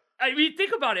life. I mean,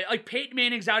 think about it. Like Peyton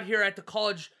Manning's out here at the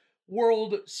College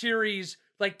World Series,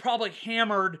 like probably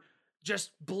hammered,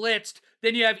 just blitzed.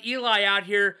 Then you have Eli out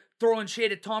here throwing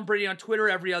shade at Tom Brady on Twitter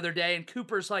every other day. And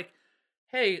Cooper's like,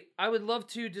 hey, I would love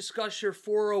to discuss your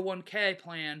 401k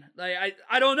plan. Like,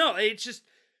 I don't know. It's just,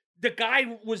 the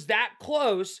guy was that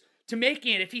close to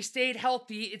making it. If he stayed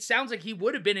healthy, it sounds like he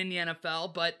would have been in the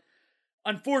NFL, but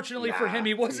unfortunately for him,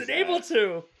 he wasn't able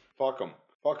to. Fuck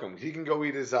him. He can go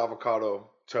eat his avocado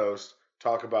toast,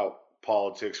 talk about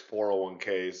politics,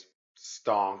 401ks,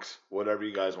 stonks, whatever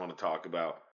you guys want to talk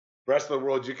about. Rest of the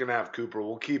world, you can have Cooper.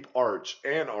 We'll keep Arch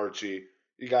and Archie.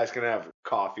 You guys can have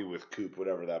coffee with Coop,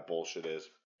 whatever that bullshit is.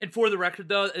 And for the record,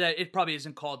 though, it probably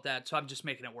isn't called that, so I'm just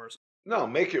making it worse. No,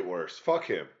 make it worse. Fuck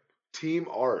him. Team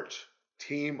Arch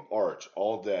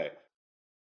all day.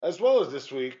 As well as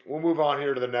this week, we'll move on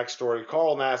here to the next story.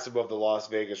 Carl Nassib of the Las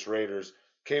Vegas Raiders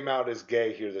came out as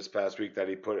gay here this past week that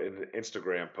he put in an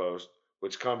Instagram post,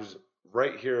 which comes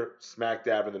right here smack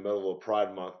dab in the middle of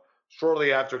Pride Month.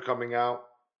 Shortly after coming out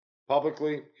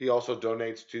publicly, he also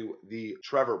donates to the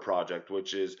Trevor Project,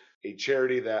 which is a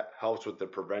charity that helps with the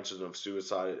prevention of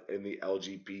suicide in the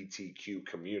LGBTQ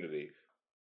community.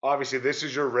 Obviously, this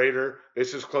is your Raider.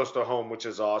 This is close to home, which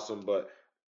is awesome, but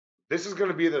this is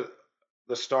going to be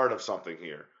the start of something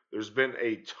here. There's been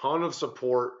a ton of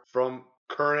support from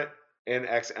current and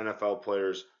ex-NFL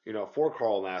players, for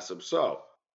Carl Nassib. So,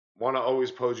 want to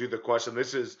always pose you the question.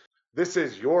 This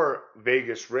is your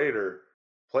Vegas Raider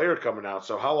player coming out.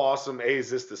 So how awesome, A, is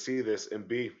this to see this, and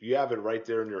B, you have it right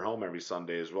there in your home every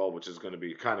Sunday as well, which is going to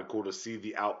be kind of cool to see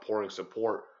the outpouring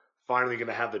support. Finally going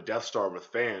to have the Death Star with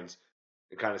fans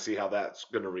and kind of see how that's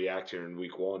going to react here in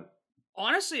week 1.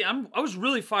 Honestly, I was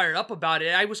really fired up about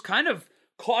it. I was kind of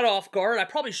caught off guard. I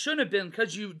probably shouldn't have been,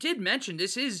 because you did mention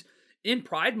this is in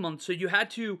Pride Month, so you had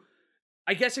to,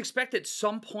 I guess, expect at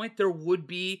some point there would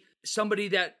be somebody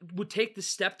that would take the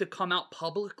step to come out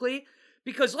publicly.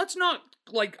 Because let's not,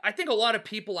 I think a lot of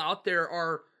people out there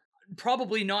are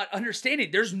probably not understanding.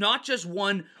 There's not just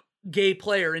one gay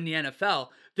player in the NFL.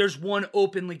 There's one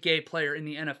openly gay player in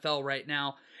the NFL right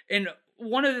now. And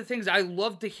one of the things I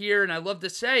love to hear and I love to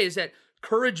say is that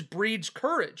courage breeds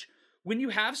courage. When you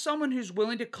have someone who's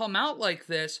willing to come out like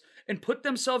this and put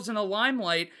themselves in a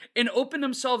limelight and open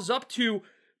themselves up to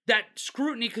that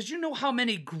scrutiny, because you know how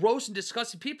many gross and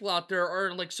disgusting people out there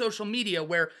are like social media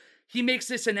where he makes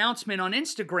this announcement on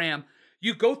Instagram.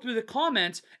 You go through the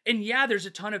comments, and yeah, there's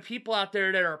a ton of people out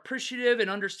there that are appreciative and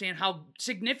understand how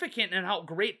significant and how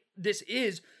great this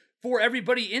is for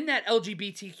everybody in that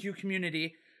LGBTQ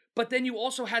community. But then you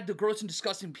also had the gross and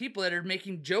disgusting people that are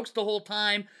making jokes the whole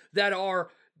time, that are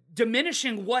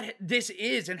diminishing what this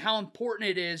is and how important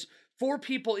it is for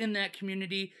people in that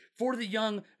community, for the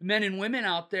young men and women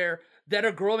out there that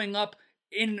are growing up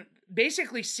in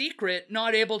basically secret,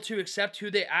 not able to accept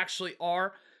who they actually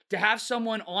are. To have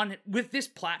someone on with this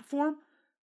platform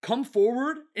come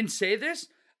forward and say this,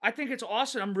 I think it's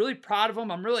awesome. I'm really proud of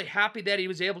him. I'm really happy that he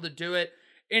was able to do it.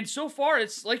 And so far,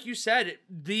 it's like you said,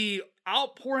 the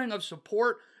outpouring of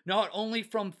support, not only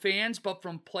from fans, but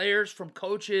from players, from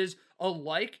coaches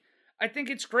alike. I think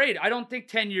it's great. I don't think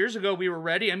 10 years ago we were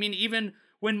ready. I mean, even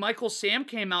when Michael Sam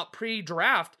came out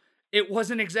pre-draft, it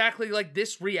wasn't exactly like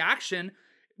this reaction.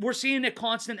 We're seeing a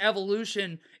constant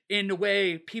evolution in the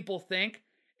way people think.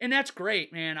 And that's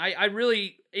great, man. I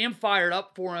really am fired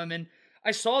up for him. And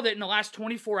I saw that in the last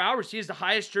 24 hours, he has the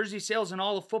highest jersey sales in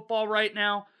all of football right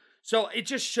now. So it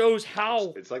just shows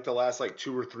how It's like the last like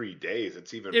 2 or 3 days.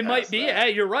 It's even it might past be. that.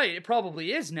 Hey, you're right. It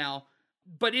probably is now.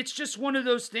 But it's just one of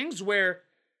those things where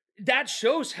that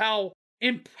shows how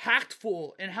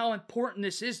impactful and how important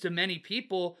this is to many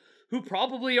people who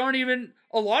probably aren't even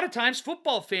a lot of times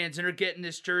football fans and are getting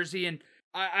this jersey. And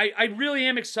I really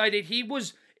am excited. He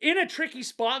was in a tricky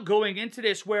spot going into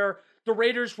this where the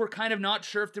Raiders were kind of not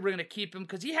sure if they were going to keep him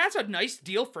because he has a nice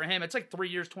deal for him. It's like 3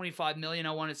 years, $25 million,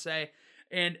 I want to say.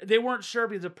 And they weren't sure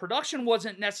because the production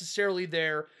wasn't necessarily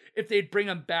there if they'd bring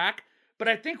him back. But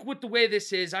I think with the way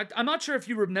this is, I'm not sure if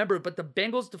you remember, but the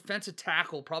Bengals defensive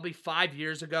tackle probably 5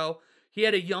 years ago, he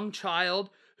had a young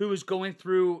child who was going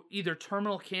through either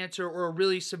terminal cancer or a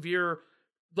really severe,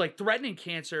 like threatening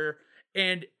cancer.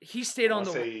 And he stayed on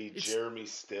the. Say Jeremy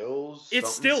Stills.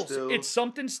 It's Stills. It's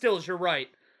something Stills. You're right.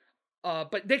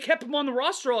 But they kept him on the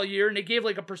roster all year, and they gave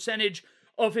like a percentage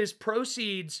of his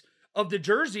proceeds of the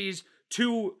jerseys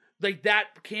to like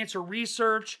that cancer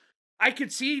research. I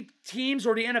could see teams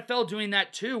or the NFL doing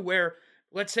that too, where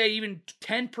let's say even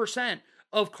 10%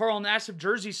 of Carl Nassib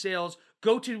jersey sales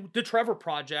go to the Trevor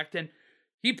Project, and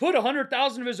he put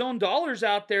 $100,000 of his own dollars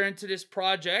out there into this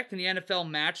project, and the NFL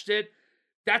matched it.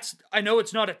 I know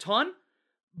it's not a ton,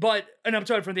 but, and I'm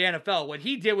talking from the NFL, what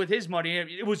he did with his money,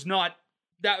 it was not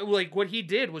that, like what he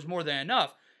did was more than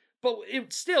enough, but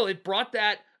it brought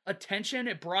that attention,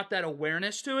 it brought that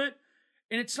awareness to it,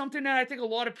 and it's something that I think a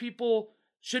lot of people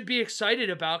should be excited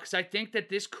about, because I think that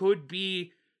this could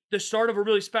be the start of a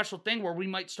really special thing where we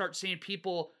might start seeing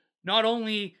people, not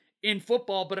only in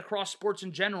football, but across sports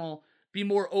in general, be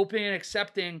more open and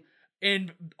accepting,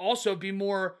 and also be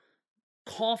more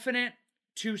confident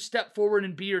to step forward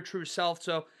and be your true self.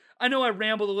 So I know I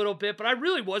rambled a little bit, but I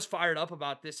really was fired up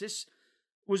about this. This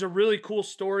was a really cool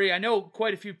story. I know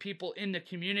quite a few people in the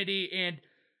community, and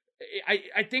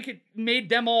I think it made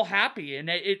them all happy, and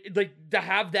it like to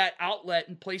have that outlet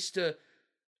and place to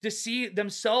see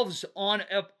themselves on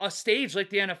a stage like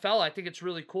the NFL. I think it's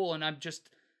really cool, and I'm just,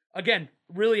 again,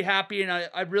 really happy, and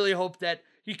I really hope that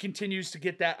he continues to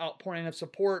get that outpouring of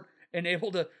support and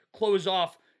able to close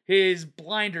off his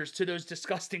blinders to those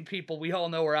disgusting people we all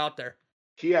know are out there.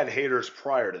 He had haters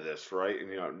prior to this, right?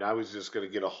 And now he's just going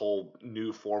to get a whole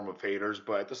new form of haters,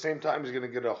 but at the same time, he's going to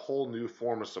get a whole new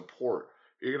form of support.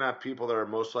 You're going to have people that are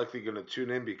most likely going to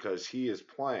tune in because he is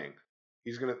playing.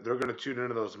 They're going to tune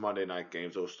into those Monday night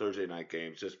games, those Thursday night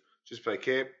games. Just be like,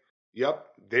 hey, yep,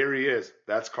 there he is.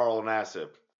 That's Carl Nassib,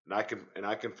 and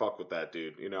I can fuck with that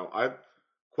dude. I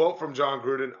quote from John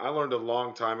Gruden: I learned a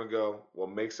long time ago, what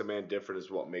makes a man different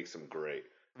is what makes him great.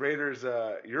 Raiders,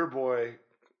 your boy,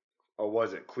 or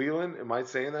was it Cleveland? Am I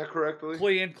saying that correctly?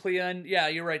 Cleveland. Yeah,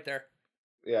 you're right there.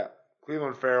 Yeah.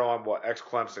 Cleveland Farrell, I'm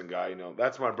ex-Clemson guy.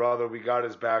 That's my brother. We got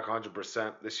his back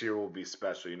 100%. This year will be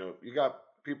special. You got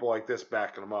people like this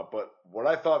backing him up. But what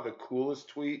I thought the coolest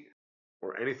tweet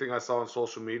or anything I saw on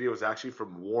social media was actually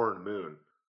from Warren Moon.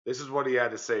 This is what he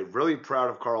had to say. Really proud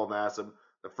of Carl Nassib,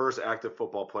 the first active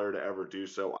football player to ever do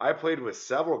so. I played with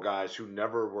several guys who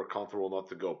never were comfortable enough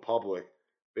to go public.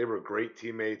 They were great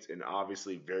teammates and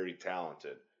obviously very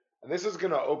talented. And this is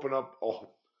going to open up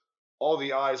all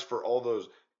the eyes for all those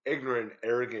ignorant,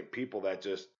 arrogant people that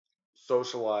just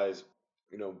socialize,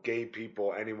 gay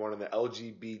people, anyone in the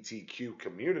LGBTQ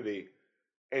community,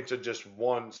 into just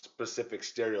one specific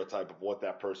stereotype of what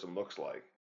that person looks like.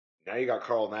 Now you got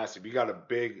Carl Nassib. You got a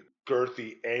big,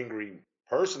 girthy, angry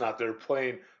person out there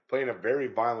playing a very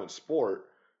violent sport.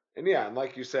 And yeah, and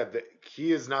like you said,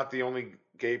 he is not the only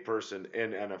gay person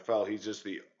in NFL. He's just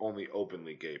the only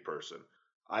openly gay person.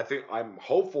 I'm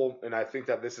hopeful, and I think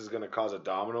that this is going to cause a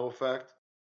domino effect.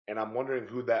 And I'm wondering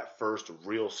who that first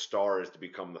real star is to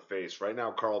become the face. Right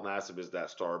now, Carl Nassib is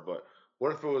that star, but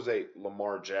what if it was a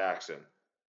Lamar Jackson,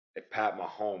 a Pat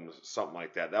Mahomes, something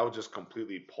like that? That would just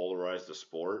completely polarize the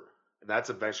sport. And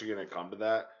that's eventually going to come to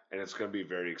that, and it's going to be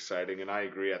very exciting. And I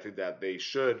agree. I think that they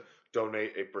should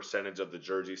donate a percentage of the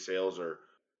jersey sales, or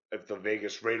if the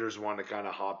Vegas Raiders want to kind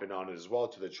of hop in on it as well,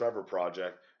 to the Trevor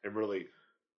Project, and really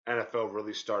NFL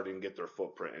really starting to get their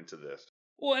footprint into this.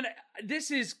 Well, and this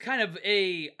is kind of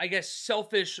a, I guess,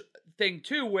 selfish thing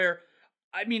too, where,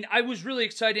 I mean, I was really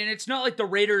excited. And it's not like the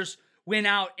Raiders went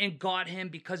out and got him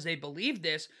because they believed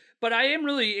this, but I am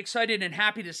really excited and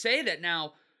happy to say that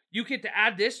now you get to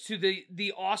add this to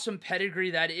the awesome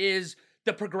pedigree that is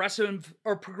the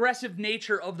progressive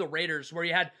nature of the Raiders, where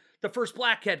you had the first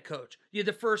black head coach, you had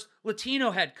the first Latino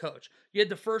head coach, you had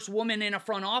the first woman in a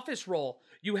front office role,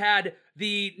 you had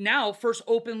the now first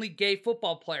openly gay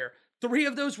football player. 3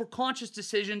 of those were conscious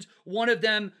decisions. One of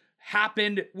them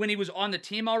happened when he was on the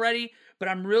team already, but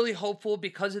I'm really hopeful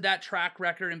because of that track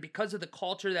record and because of the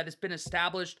culture that has been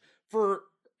established for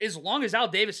as long as Al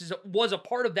Davis was a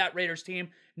part of that Raiders team,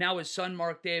 now his son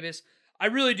Mark Davis. I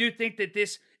really do think that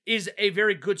this is a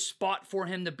very good spot for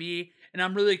him to be, and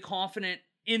I'm really confident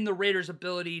in the Raiders'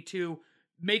 ability to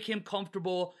make him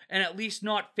comfortable and at least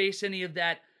not face any of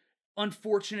that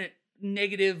unfortunate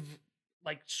negative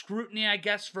scrutiny, I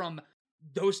guess, from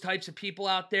those types of people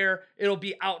out there. It'll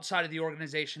be outside of the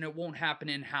organization. It won't happen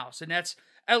in-house. And that's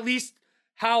at least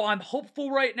how I'm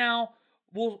hopeful right now.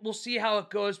 We'll see how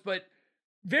it goes, but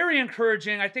very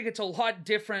encouraging. I think it's a lot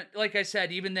different, like I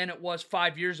said, even than it was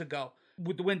 5 years ago.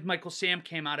 When Michael Sam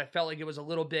came out, I felt like it was a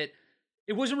little bit,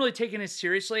 it wasn't really taken as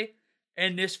seriously.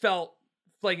 And this felt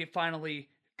like it finally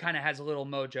kind of has a little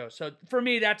mojo. So for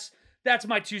me, that's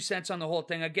my 2 cents on the whole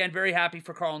thing. Again, very happy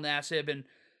for Carl Nassib, and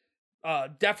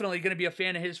definitely going to be a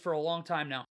fan of his for a long time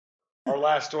now. Our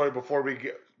last story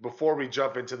before we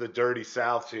jump into the dirty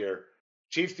South here.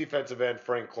 Chiefs defensive end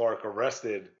Frank Clark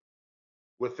arrested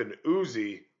with an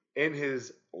Uzi in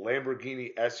his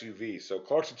Lamborghini SUV. So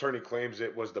Clark's attorney claims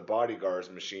it was the bodyguard's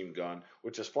machine gun,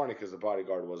 which is funny because the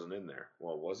bodyguard wasn't in there.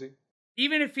 Well, was he?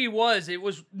 Even if he was, it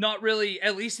was not really,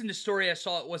 at least in the story I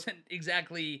saw, it wasn't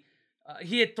exactly,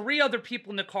 he had 3 other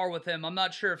people in the car with him. I'm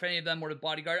not sure if any of them were the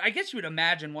bodyguard. I guess you would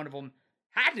imagine one of them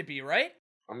had to be, right?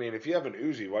 I mean, if you have an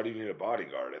Uzi, why do you need a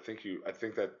bodyguard? I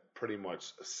think that pretty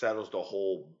much settles the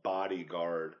whole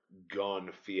bodyguard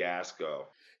gun fiasco.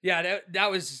 Yeah, that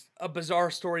was a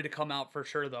bizarre story to come out for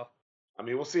sure, though. I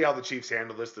mean, we'll see how the Chiefs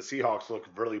handle this. The Seahawks look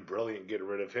really brilliant getting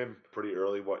rid of him pretty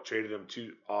early. Traded him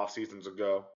 2 off seasons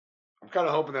ago. I'm kind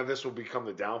of hoping that this will become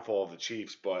the downfall of the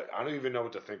Chiefs, but I don't even know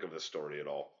what to think of this story at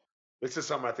all. This is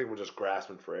something I think we're just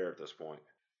grasping for air at this point.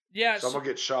 Yeah. Someone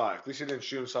get shot. At least he didn't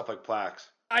shoot himself like Plax.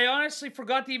 I honestly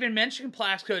forgot to even mention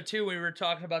Plaxico, too, when we were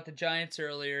talking about the Giants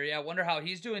earlier. Yeah, I wonder how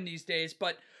he's doing these days.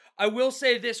 But I will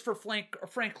say this for Frank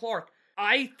Clark.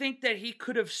 I think that he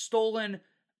could have stolen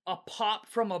a pop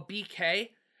from a BK,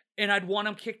 and I'd want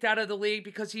him kicked out of the league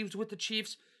because he was with the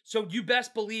Chiefs. So you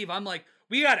best believe I'm like,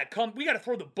 we gotta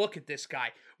throw the book at this guy.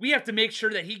 We have to make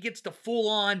sure that he gets the full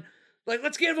on,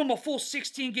 let's give him a full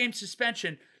 16-game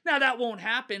suspension. Now that won't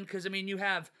happen because, I mean, you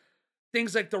have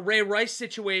things like the Ray Rice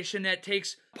situation that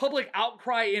takes public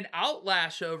outcry and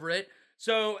outlash over it.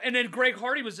 So, and then Greg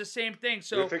Hardy was the same thing.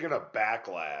 So you're thinking of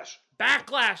backlash.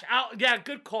 Backlash. Yeah,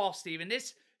 good call, Steven.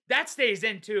 That stays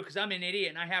in too because I'm an idiot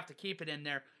and I have to keep it in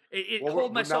there.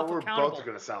 Hold myself accountable. Now we're both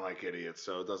going to sound like idiots,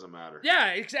 so it doesn't matter. Yeah,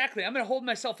 exactly. I'm going to hold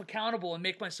myself accountable and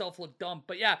make myself look dumb.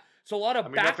 But yeah, so a lot of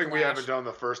backlash. Nothing we haven't done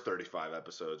the first 35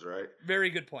 episodes, right? Very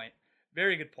good point.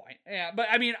 Very good point. Yeah, but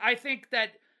I mean, I think that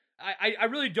I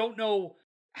really don't know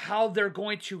how they're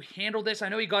going to handle this. I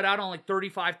know he got out on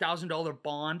 $35,000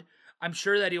 bond. I'm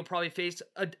sure that he'll probably face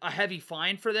a heavy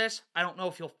fine for this. I don't know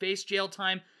if he'll face jail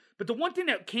time. But the one thing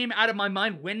that came out of my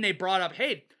mind when they brought up,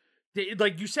 hey,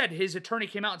 like you said, his attorney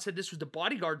came out and said this was the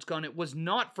bodyguard's gun. It was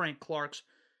not Frank Clark's.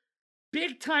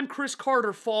 Big time Chris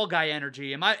Carter fall guy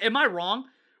energy. Am I wrong?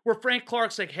 Where Frank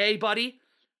Clark's like, hey, buddy,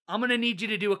 I'm going to need you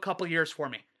to do a couple years for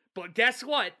me. But guess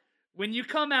what? When you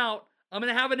come out, I'm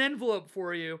going to have an envelope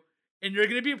for you, and you're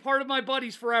going to be a part of my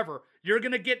buddies forever. You're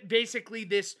going to get basically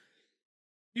this.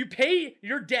 You pay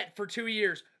your debt for 2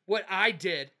 years, what I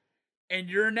did, and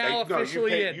you're now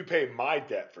officially in. You pay my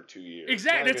debt for 2 years.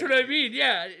 Exactly. That's what I mean.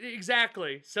 Yeah,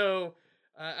 exactly. So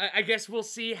I guess we'll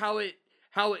see how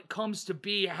it comes to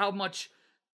be, how much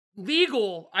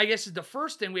legal, I guess, is the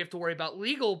first thing we have to worry about,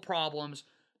 legal problems.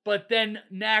 But then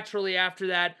naturally after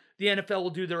that, the NFL will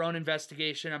do their own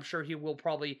investigation. I'm sure he will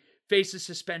probably face a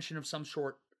suspension of some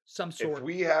sort.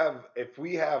 If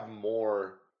we have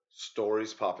more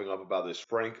stories popping up about this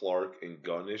Frank Clark and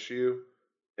gun issue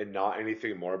and not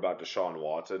anything more about Deshaun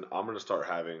Watson, I'm going to start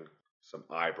having some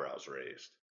eyebrows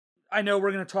raised. I know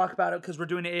we're going to talk about it because we're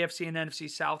doing the AFC and NFC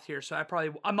South here, so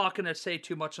I'm not going to say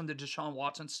too much on the Deshaun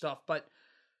Watson stuff, but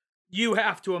you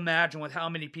have to imagine with how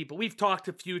many people, we've talked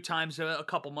a few times a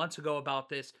couple months ago about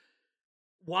this.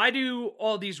 Why do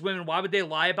all these women, why would they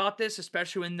lie about this,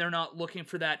 especially when they're not looking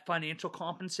for that financial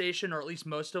compensation, or at least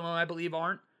most of them, I believe,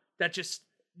 aren't? That just,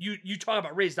 you talk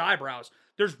about raised eyebrows.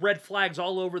 there's red flags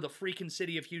all over the freaking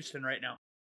city of Houston right now.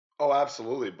 Oh,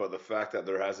 absolutely. But the fact that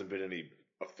there hasn't been any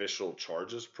official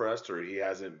charges pressed or he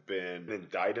hasn't been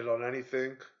indicted on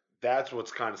anything, that's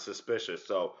what's kind of suspicious.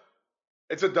 So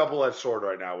it's a double-edged sword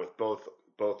right now with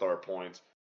both our points.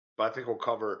 But I think we'll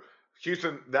cover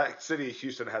Houston. That city,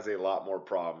 Houston, has a lot more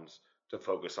problems to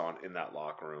focus on in that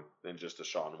locker room than just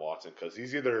Deshaun Watson, because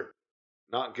he's either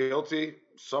not guilty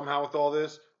somehow with all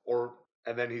this,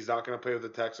 and then he's not going to play with the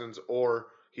Texans, or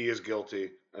he is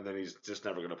guilty and then he's just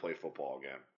never going to play football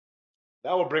again.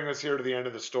 That will bring us here to the end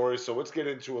of the story. So let's get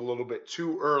into a little bit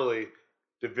too early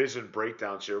division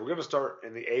breakdowns here. We're going to start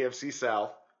in the AFC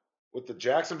South with the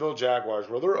Jacksonville Jaguars,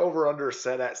 where they're over/under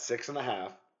set at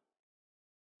 6.5.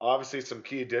 Obviously, some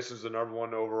key additions: the number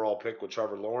 1 overall pick with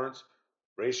Trevor Lawrence,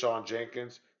 Rayshon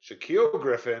Jenkins, Shaquille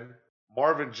Griffin,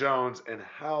 Marvin Jones, and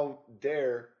how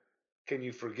dare can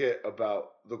you forget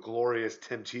about the glorious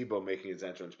Tim Tebow making his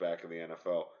entrance back in the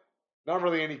NFL? Not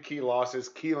really any key losses.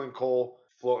 Keelan Cole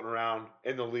floating around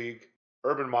in the league.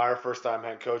 Urban Meyer, first-time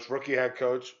head coach,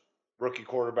 rookie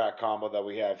quarterback combo that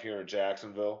we have here in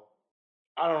Jacksonville.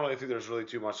 I don't really think there's really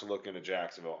too much to look into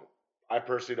Jacksonville. I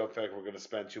personally don't think we're going to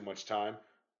spend too much time.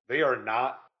 They are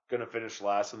not going to finish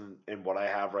last in what I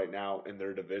have right now in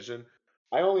their division.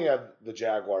 I only have the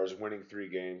Jaguars winning 3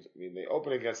 games. I mean, they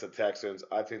open against the Texans.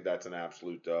 I think that's an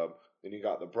absolute dub. Then you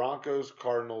got the Broncos,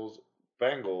 Cardinals,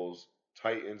 Bengals,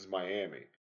 Titans, Miami.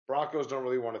 Broncos don't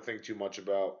really want to think too much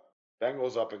about.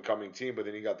 Bengals up-and-coming team, but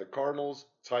then you got the Cardinals,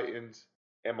 Titans,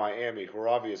 and Miami, who are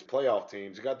obvious playoff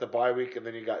teams. You got the bye week, and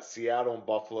then you got Seattle and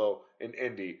Buffalo and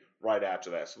Indy right after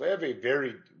that. So they have a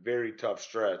very, very tough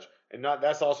stretch. And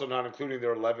that's also not including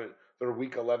their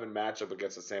week 11 matchup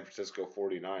against the San Francisco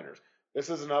 49ers. This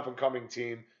is an up-and-coming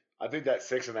team. I think that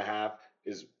 6.5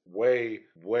 is way,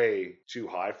 way too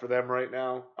high for them right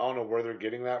now. I don't know where they're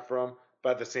getting that from.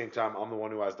 But at the same time, I'm the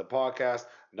one who has the podcast,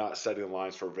 not setting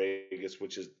lines for Vegas,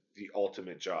 which is the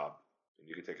ultimate job. And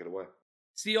you can take it away.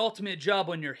 It's the ultimate job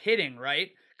when you're hitting,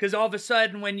 right? Because all of a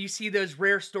sudden, when you see those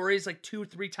rare stories like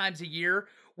 2-3 times a year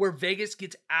where Vegas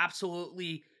gets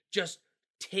absolutely just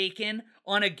taken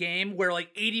on a game where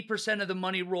like 80% of the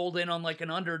money rolled in on like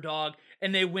an underdog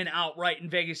and they win outright, and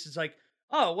Vegas is like,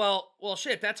 oh, well,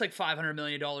 shit, that's like $500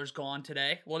 million gone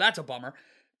today. Well, that's a bummer.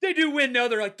 They do win the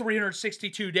other like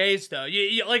 362 days, though.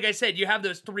 You, like I said, you have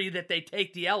those 3 that they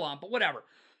take the L on, but whatever.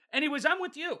 Anyways, I'm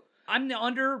with you. I'm the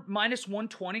under minus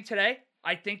 120 today.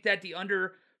 I think that the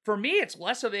under, for me, it's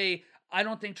less of a, I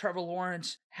don't think Trevor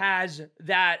Lawrence has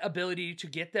that ability to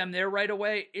get them there right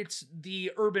away. It's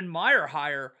the Urban Meyer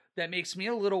hire that makes me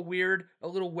a little weird, a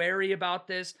little wary about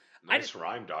this. Nice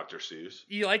rhyme, Dr. Seuss.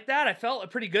 You like that? I felt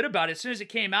pretty good about it. As soon as it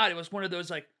came out, it was one of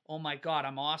those like, oh my God,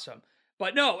 I'm awesome.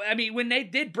 But no, I mean, when they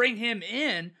did bring him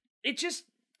in, it just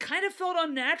kind of felt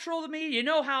unnatural to me. You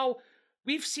know how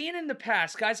we've seen in the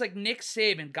past, guys like Nick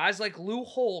Saban, guys like Lou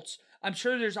Holtz, I'm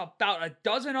sure there's about a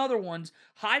dozen other ones,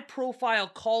 high-profile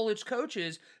college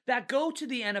coaches that go to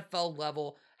the NFL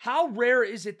level. How rare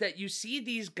is it that you see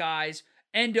these guys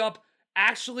end up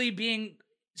actually being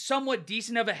somewhat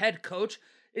decent of a head coach?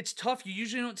 It's tough. You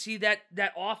usually don't see that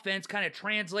offense kind of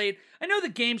translate. I know the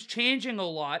game's changing a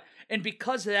lot, and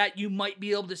because of that, you might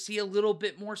be able to see a little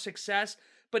bit more success.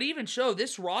 But even so,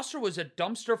 this roster was a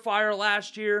dumpster fire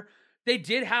last year. They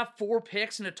did have 4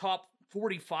 picks in the top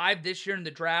 45 this year in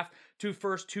the draft, 2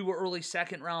 first, 2 early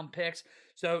second-round picks.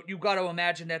 So you've got to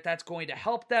imagine that that's going to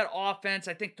help that offense.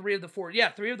 I think 3 of the 4. Yeah,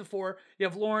 3 of the 4. You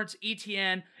have Lawrence,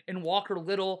 Etienne, and Walker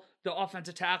Little, the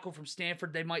offensive tackle from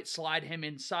Stanford. They might slide him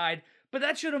inside. But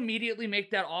that should immediately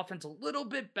make that offense a little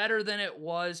bit better than it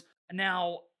was.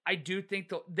 Now, I do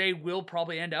think they will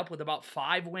probably end up with about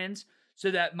 5 wins. So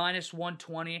that minus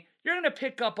 120, you're going to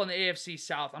pick up on the AFC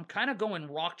South. I'm kind of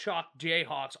going rock chalk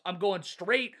Jayhawks. I'm going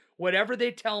straight. Whatever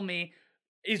they tell me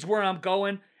is where I'm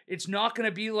going. It's not going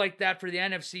to be like that for the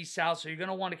NFC South, so you're going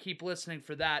to want to keep listening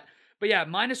for that. But yeah,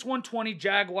 minus 120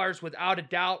 Jaguars without a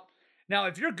doubt. Now,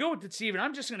 if you're good with it, Steven,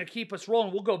 I'm just going to keep us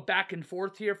rolling. We'll go back and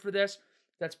forth here for this.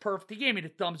 That's perfect. He gave me the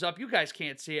thumbs up. You guys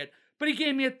can't see it, but he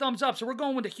gave me a thumbs up. So we're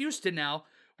going with the Houston now.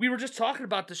 We were just talking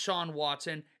about Deshaun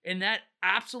Watson and that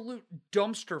absolute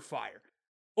dumpster fire.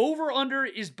 Over-under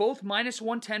is both minus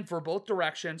 110 for both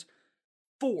directions.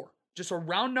 4. Just a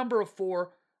round number of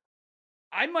 4.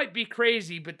 I might be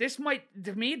crazy, but this might,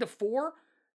 to me, the 4,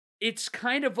 it's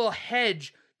kind of a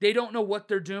hedge. They don't know what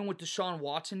they're doing with Deshaun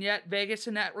Watson yet, Vegas,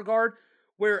 in that regard,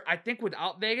 where I think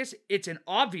without Vegas, it's an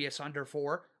obvious under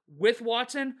 4. With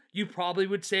Watson, you probably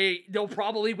would say they'll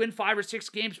probably win 5 or 6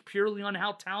 games purely on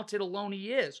how talented alone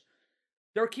he is.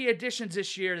 Their key additions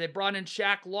this year, they brought in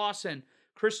Shaq Lawson,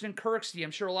 Christian Kirksey.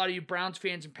 I'm sure a lot of you Browns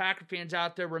fans and Packer fans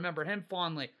out there remember him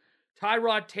fondly.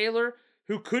 Tyrod Taylor,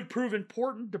 who could prove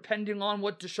important depending on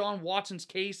what Deshaun Watson's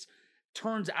case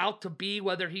turns out to be,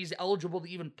 whether he's eligible to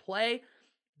even play.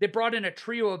 They brought in a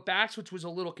trio of backs, which was a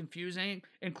little confusing,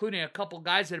 including a couple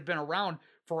guys that have been around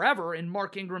forever in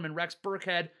Mark Ingram and Rex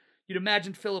Burkhead. You'd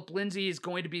imagine Philip Lindsay is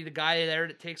going to be the guy there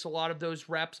that takes a lot of those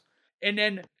reps. And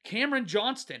then Cameron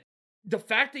Johnston. The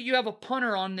fact that you have a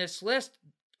punter on this list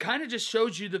kind of just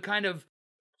shows you the kind of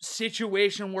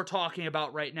situation we're talking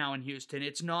about right now in Houston.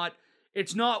 It's not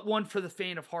one for the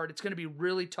faint of heart. It's going to be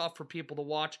really tough for people to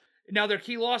watch. Now, their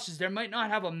key losses, they might not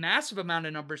have a massive amount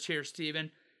of numbers here,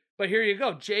 Steven, but here you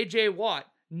go. J.J. Watt,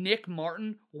 Nick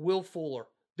Martin, Will Fuller.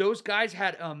 Those guys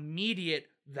had immediate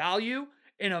value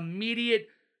and immediate...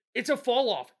 It's a fall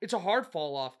off. It's a hard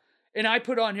fall off. And I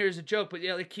put on here as a joke, but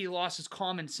yeah, the key loss is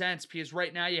common sense, because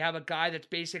right now you have a guy that's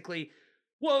basically...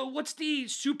 Well, what's the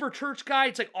super church guy?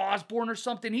 It's like Osborne or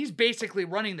something. He's basically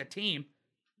running the team.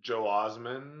 Joe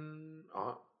Osmond?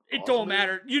 It don't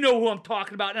matter. You know who I'm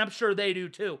talking about, and I'm sure they do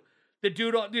too. The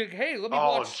dude on, hey, let me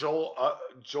watch. Joel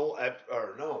Osteen. Joel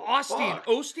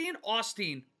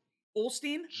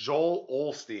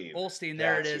Osteen,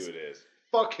 there it is. That's who it is.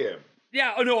 Fuck him.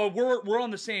 Yeah, oh no, we're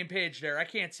on the same page there. I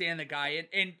can't stand the guy.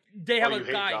 And they have a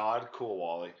guy. Hate God? Cool,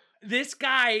 Wally. This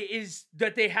guy is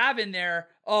that they have in there.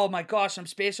 Oh my gosh, I'm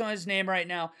spacing on his name right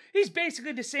now. He's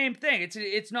basically the same thing.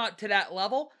 It's not to that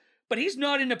level, but he's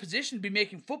not in a position to be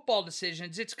making football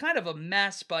decisions. It's kind of a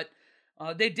mess, but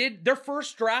they did their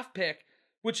first draft pick,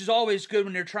 which is always good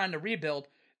when you're trying to rebuild.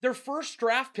 Their first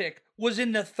draft pick was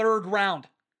in the 3rd round.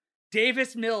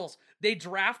 Davis Mills. They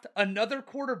draft another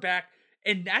quarterback,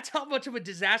 and that's how much of a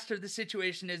disaster the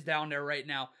situation is down there right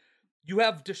now. You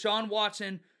have Deshaun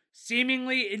Watson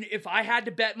seemingly, and if I had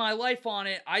to bet my life on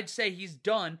it, I'd say he's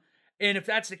done. And if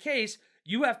that's the case,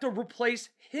 you have to replace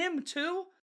him too?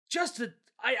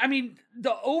 I mean,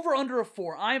 the over-under of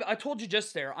 4. I told you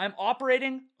just there, I'm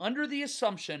operating under the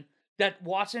assumption that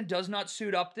Watson does not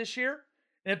suit up this year.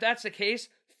 And if that's the case,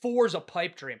 4 is a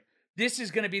pipe dream. This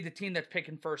is going to be the team that's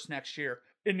picking first next year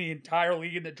in the entire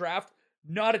league in the draft.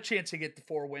 Not a chance to get the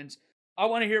 4 wins. I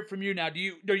want to hear it from you now.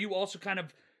 Are you also kind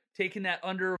of taking that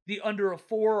under of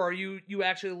 4, or are you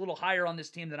actually a little higher on this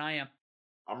team than I am?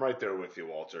 I'm right there with you,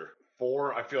 Walter.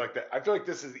 4, I feel like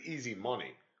this is easy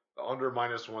money. The under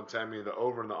 -110, meaning the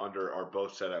over and the under are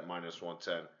both set at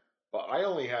 -110. But I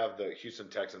only have the Houston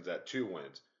Texans at 2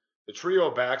 wins. The trio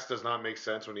of backs does not make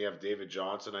sense when you have David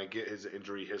Johnson. I get his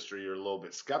injury history. You're a little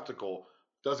bit skeptical.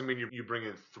 Doesn't mean you bring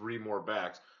in 3 more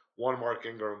backs. 1, Mark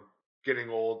Ingram, getting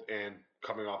old and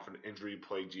coming off an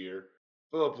injury-plagued year.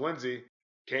 Philip Lindsay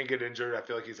can't get injured. I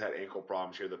feel like he's had ankle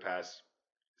problems here the past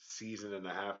season and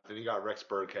a half. Then you got Rex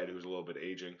Burkhead, who's a little bit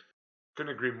aging.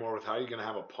 Couldn't agree more with how you're going to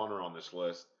have a punter on this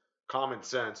list. Common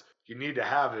sense. You need to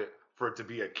have it for it to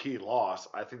be a key loss.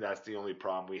 I think that's the only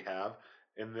problem we have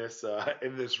in this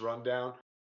rundown.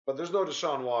 But there's no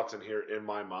Deshaun Watson here in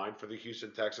my mind for the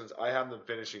Houston Texans. I have them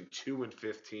finishing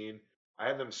 2-15. I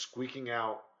have them squeaking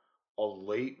out a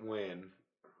late win.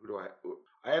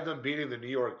 I have them beating the New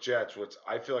York Jets, which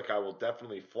I feel like I will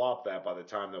definitely flop that by the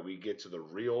time that we get to the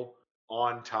real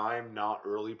on time, not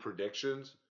early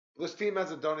predictions. This team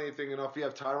hasn't done anything enough. You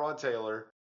have Tyrod Taylor,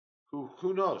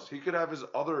 who knows? He could have his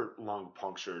other lung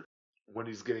punctured when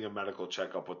he's getting a medical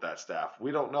checkup with that staff.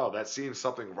 We don't know. That seems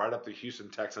something right up the Houston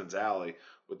Texans' alley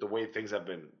with the way things have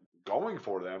been going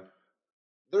for them.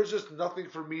 There's just nothing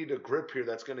for me to grip here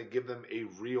that's going to give them a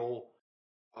real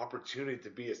opportunity to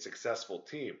be a successful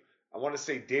team. I want to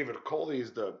say David Coley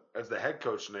as the head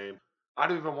coach name. I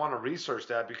don't even want to research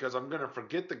that because I'm going to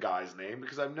forget the guy's name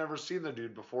because I've never seen the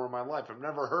dude before in my life. I've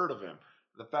never heard of him.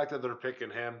 The fact that they're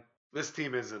picking him, this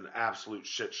team is an absolute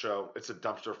shit show. It's a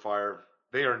dumpster fire.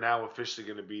 They are now officially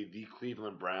going to be the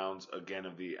Cleveland Browns again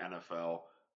of the NFL.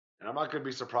 And I'm not going to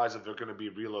be surprised if they're going to be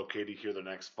relocated here the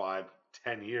next 5-10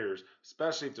 years,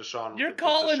 especially if Deshaun. You're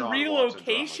calling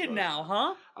relocation now,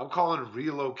 huh? I'm calling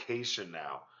relocation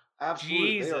now.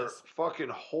 Absolutely. Jesus. They are fucking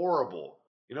horrible.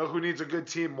 You know who needs a good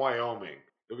team? Wyoming.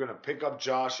 They're going to pick up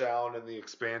Josh Allen in the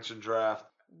expansion draft.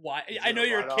 Why? I know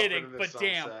you're kidding, but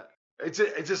damn.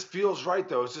 It just feels right,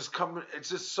 though. It's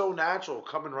just so natural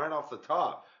coming right off the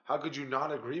top. How could you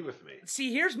not agree with me?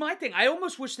 See, here's my thing. I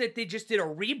almost wish that they just did a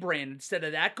rebrand instead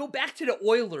of that. Go back to the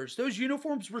Oilers. Those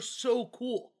uniforms were so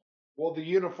cool. Well, the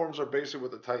uniforms are basically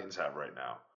what the Titans have right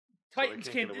now. Titans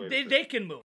so they can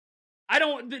move.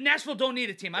 Nashville don't need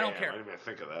a team. I don't care. I didn't even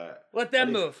think of that. Let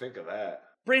them move. Think of that.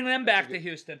 Bring them back to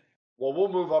Houston. Well,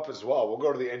 we'll move up as well. We'll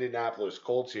go to the Indianapolis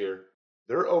Colts here.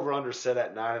 They're over-under set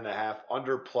at 9.5,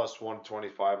 under plus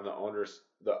 125, and the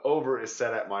The over is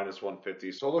set at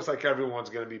 -150. So it looks like everyone's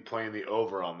going to be playing the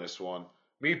over on this one.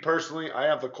 Me personally, I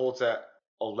have the Colts at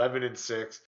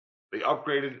 11-6. They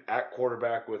upgraded at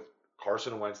quarterback with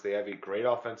Carson Wentz. They have a great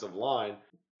offensive line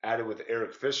added with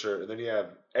Eric Fisher. And then you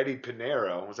have Eddie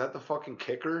Pinheiro. Was that the fucking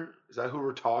kicker? Is that who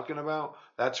we're talking about?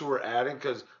 That's who we're adding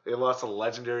because they lost a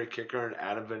legendary kicker in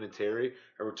Adam Vinatieri.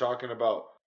 And we're talking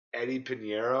about Eddie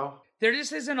Pinheiro. There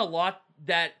just isn't a lot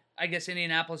that I guess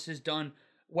Indianapolis has done,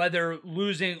 whether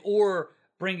losing or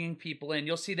bringing people in.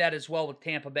 You'll see that as well with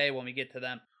Tampa Bay when we get to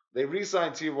them. They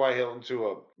re-signed T.Y. Hilton to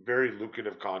a very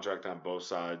lucrative contract on both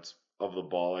sides of the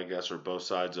ball, I guess, or both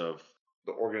sides of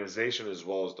the organization as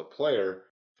well as the player.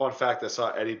 Fun fact, I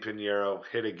saw Eddie Pinheiro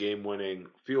hit a game-winning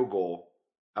field goal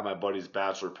at my buddy's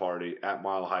bachelor party at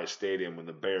Mile High Stadium when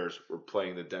the Bears were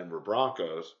playing the Denver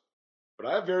Broncos. But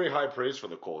I have very high praise for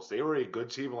the Colts. They were a good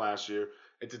team last year.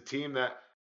 It's a team that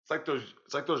it's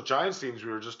like those Giants teams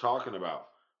we were just talking about.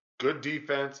 Good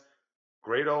defense,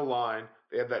 great O-line.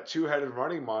 They have that two-headed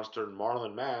running monster,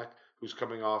 Marlon Mack, who's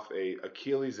coming off a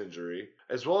Achilles injury,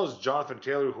 as well as Jonathan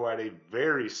Taylor, who had a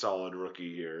very solid rookie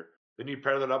year. Then you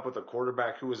pair that up with a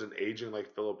quarterback who isn't aging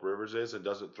like Phillip Rivers is and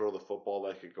doesn't throw the football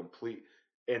like a complete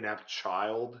inept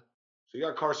child. So you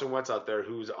got Carson Wentz out there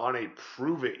who's on a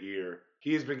prove-it year.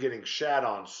 He has been getting shat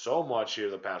on so much here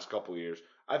the past couple of years.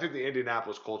 I think the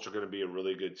Indianapolis Colts are going to be a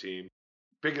really good team.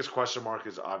 Biggest question mark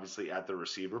is obviously at the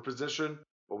receiver position.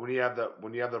 But when you have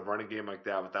the running game like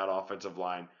that with that offensive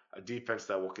line, a defense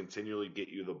that will continually get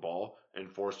you the ball and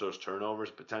force those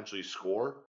turnovers, potentially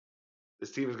score,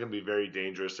 this team is going to be very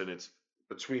dangerous, and it's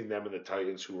between them and the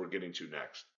Titans who we're getting to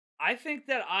next. I think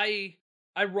that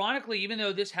ironically, even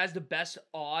though this has the best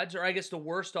odds, or I guess the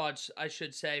worst odds, I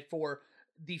should say, for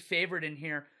the favorite in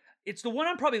here, it's the one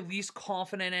I'm probably least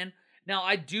confident in. Now,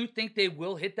 I do think they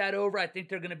will hit that over. I think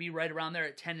they're going to be right around there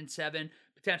at 10-7,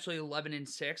 potentially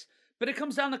 11-6. But it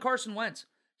comes down to Carson Wentz.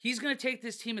 He's going to take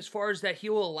this team as far as that he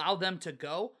will allow them to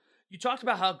go. You talked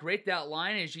about how great that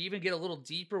line is. You even get a little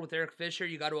deeper with Eric Fisher.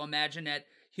 You got to imagine that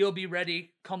he'll be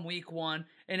ready come week one.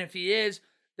 And if he is,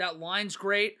 that line's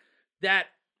great. That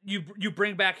you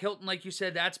bring back Hilton, like you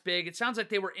said, that's big. It sounds like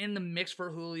they were in the mix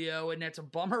for Julio, and it's a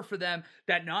bummer for them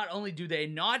that not only do they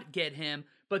not get him,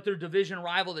 but their division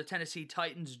rival, the Tennessee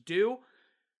Titans, do.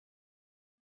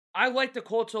 I like the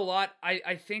Colts a lot.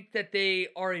 I think that they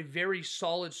are a very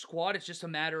solid squad. It's just a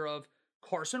matter of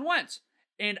Carson Wentz.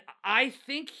 And I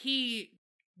think he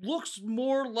looks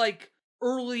more like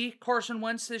early Carson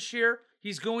Wentz this year.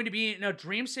 He's going to be in a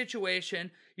dream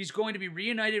situation. He's going to be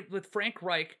reunited with Frank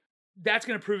Reich. That's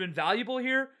going to prove invaluable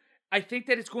here. I think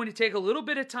that it's going to take a little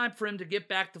bit of time for him to get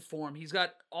back to form. He's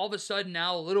got all of a sudden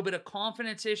now a little bit of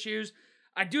confidence issues.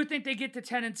 I do think they get to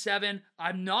 10-7.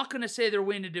 I'm not going to say they're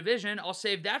winning the division. I'll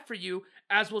save that for you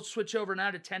as we'll switch over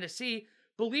now to Tennessee.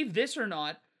 Believe this or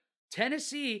not,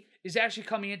 Tennessee is actually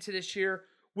coming into this year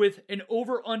with an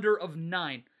over-under of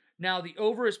 9. Now, the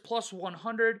over is plus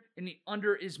 100 and the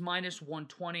under is minus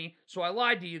 120. So I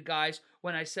lied to you guys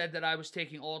when I said that I was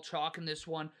taking all chalk in this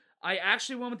one. I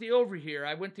actually went with the over here.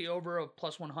 I went the over of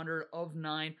plus 100 of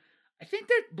 9. I think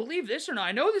that, believe this or not,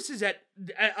 I know this is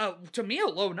to me, a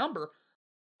low number.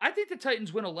 I think the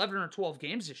Titans win 11 or 12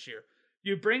 games this year.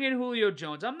 You bring in Julio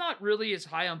Jones. I'm not really as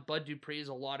high on Bud Dupree as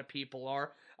a lot of people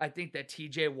are. I think that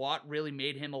TJ Watt really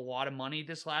made him a lot of money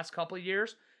this last couple of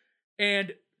years.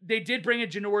 And they did bring in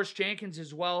Janoris Jenkins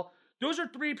as well. Those are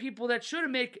three people that should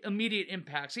make immediate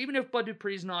impacts. Even if Bud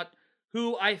Dupree's not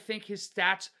who I think his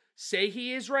stats say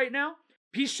he is right now,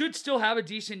 he should still have a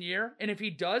decent year. And if he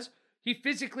does, he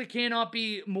physically cannot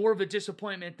be more of a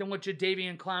disappointment than what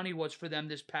Jadeveon Clowney was for them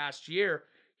this past year.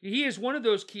 He is one of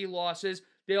those key losses.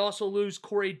 They also lose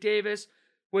Corey Davis,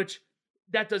 which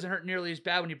that doesn't hurt nearly as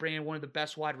bad when you bring in one of the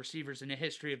best wide receivers in the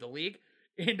history of the league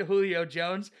into Julio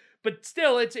Jones. But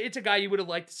still, it's a guy you would have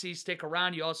liked to see stick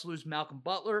around. You also lose Malcolm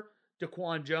Butler,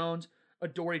 Daquan Jones,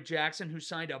 Adoree Jackson, who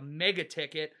signed a mega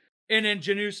ticket, and then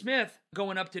Jonnu Smith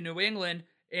going up to New England.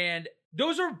 And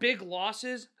those are big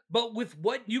losses. But with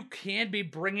what you can be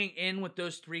bringing in with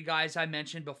those three guys I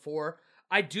mentioned before,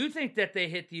 I do think that they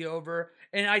hit the over,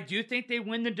 and I do think they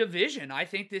win the division. I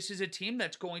think this is a team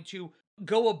that's going to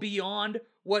go beyond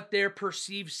what their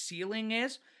perceived ceiling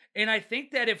is. And I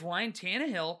think that if Ryan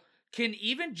Tannehill can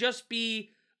even just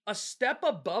be a step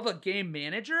above a game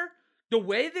manager, the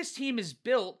way this team is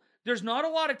built, there's not a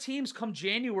lot of teams come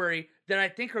January that I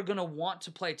think are going to want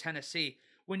to play Tennessee.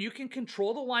 When you can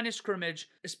control the line of scrimmage,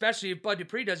 especially if Bud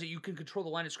Dupree does it, you can control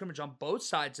the line of scrimmage on both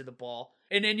sides of the ball.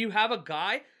 And then you have a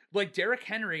guy like Derrick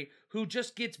Henry, who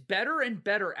just gets better and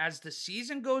better as the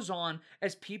season goes on,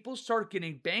 as people start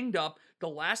getting banged up. The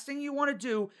last thing you want to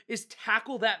do is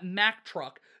tackle that Mack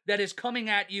truck that is coming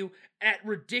at you at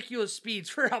ridiculous speeds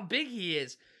for how big he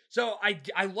is. So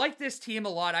I like this team a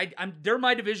lot. They're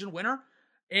my division winner,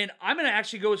 and I'm going to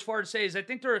actually go as far to say is I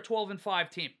think they're a 12-5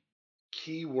 team.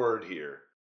 Key word here,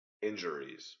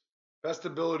 injuries. Best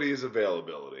ability is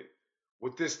availability.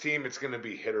 With this team, it's going to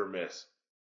be hit or miss.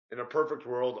 In a perfect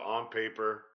world, on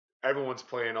paper, everyone's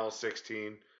playing all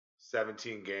 16,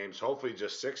 17 games, hopefully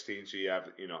just 16, so you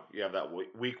have that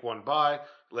week one bye,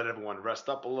 let everyone rest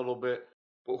up a little bit.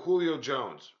 But Julio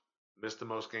Jones missed the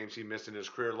most games he missed in his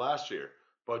career last year.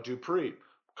 Bud Dupree,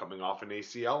 coming off an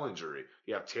ACL injury.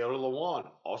 You have Taylor Lewan,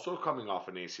 also coming off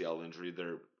an ACL injury,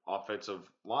 their offensive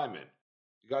lineman.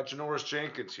 You got Janoris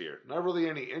Jenkins here. Not really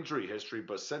any injury history,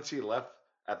 but since he left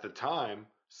at the time,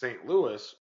 St.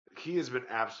 Louis, he has been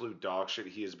absolute dog shit.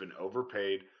 He has been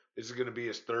overpaid. This is going to be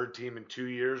his third team in 2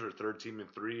 years or third team in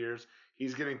 3 years.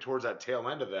 He's getting towards that tail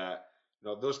end of that.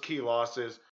 Those key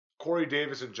losses, Corey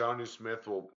Davis and Jonnu Smith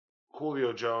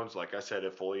Julio Jones, like I said,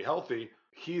 if fully healthy,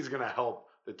 he's going to help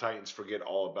the Titans forget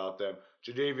all about them.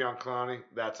 Jadeveon Clowney,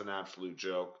 that's an absolute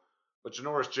joke. But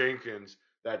Janoris Jenkins,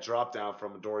 that drop down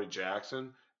from Adoree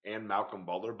Jackson and Malcolm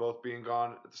Butler both being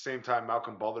gone. At the same time,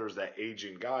 Malcolm Butler is that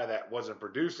aging guy that wasn't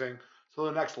producing. So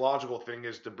the next logical thing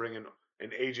is to bring in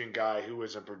an aging guy who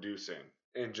isn't producing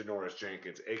in Janoris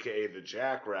Jenkins, a.k.a. the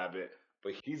Jackrabbit.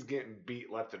 But he's getting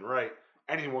beat left and right.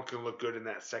 Anyone can look good in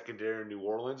that secondary in New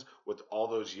Orleans with all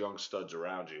those young studs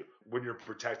around you when you're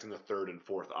protecting the third and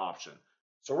fourth option.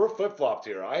 So we're flip-flopped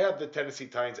here. I have the Tennessee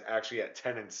Titans actually at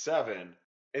 10-7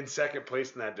 in second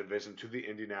place in that division to the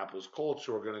Indianapolis Colts,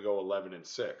 who are going to go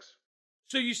 11-6.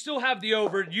 So you still have the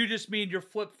over. You just mean your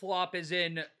flip-flop as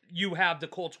in you have the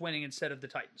Colts winning instead of the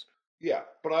Titans. Yeah,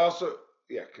 but I also...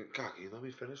 Yeah, can you let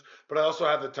me finish? But I also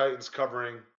have the Titans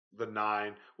covering the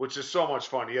 9, which is so much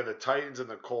fun. Yeah, the Titans and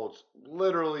the Colts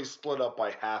literally split up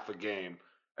by half a game.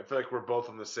 I feel like we're both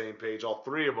on the same page. All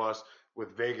three of us,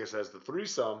 with Vegas as the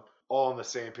threesome, all on the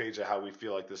same page of how we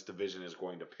feel like this division is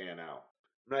going to pan out.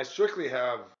 And I strictly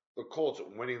have the Colts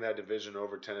winning that division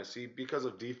over Tennessee because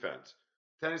of defense.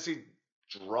 Tennessee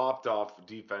dropped off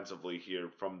defensively here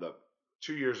from the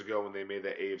 2 years ago when they made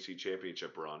that AFC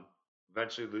Championship run,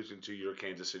 eventually losing to your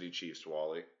Kansas City Chiefs,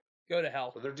 Wally. Go to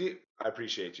hell. So they're deep. I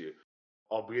appreciate you.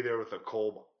 I'll be there with a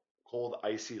cold,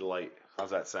 icy light.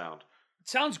 How's that sound?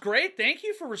 Sounds great. Thank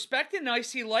you for respecting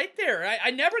icy light there.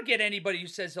 I never get anybody who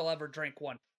says they'll ever drink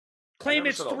one. Claim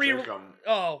it's 3.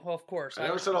 Oh, well, of course. I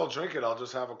never said I'll drink it. I'll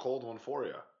just have a cold one for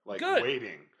you. Like good.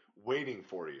 waiting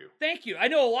for you. Thank you. I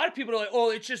know a lot of people are like,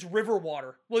 oh, it's just river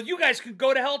water. Well, you guys could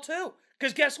go to hell too.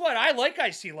 Because guess what? I like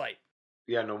icy light.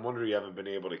 Yeah, no wonder you haven't been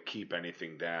able to keep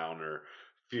anything down or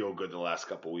feel good the last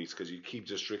couple weeks because you keep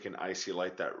just drinking icy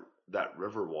light, that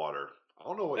river water. I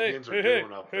don't know what yins are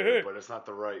doing up there, but it's not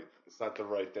the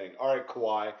right thing. All right,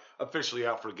 Kawhi officially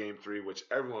out for Game 3, which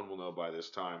everyone will know by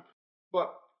this time.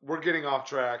 But we're getting off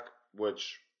track,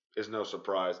 which is no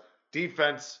surprise.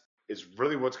 Defense is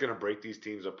really what's going to break these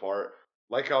teams apart.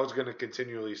 Like I was going to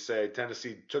continually say,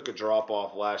 Tennessee took a drop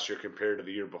off last year compared to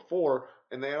the year before,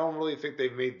 and they don't really think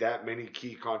they've made that many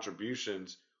key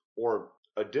contributions or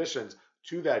additions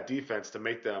to that defense to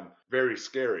make them very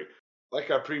scary. Like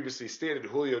I previously stated,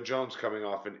 Julio Jones coming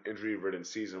off an injury-ridden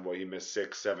season where he missed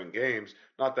 6-7 games.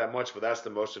 Not that much, but that's the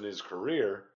most in his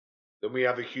career. Then we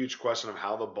have the huge question of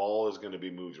how the ball is going to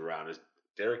be moved around.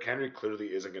 Derrick Henry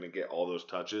clearly isn't going to get all those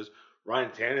touches.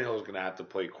 Ryan Tannehill is going to have to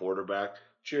play quarterback.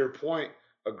 To your point,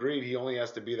 agreed, he only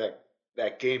has to be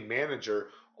that game manager,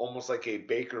 almost like a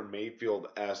Baker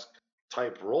Mayfield-esque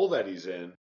type role that he's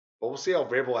in. But we'll see how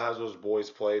Vrabel has those boys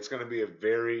play. It's going to be a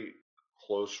very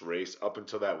close race up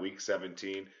until that week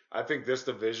 17. I think this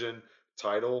division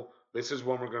title, this is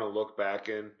when we're going to look back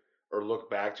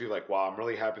to like, wow, I'm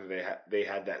really happy that they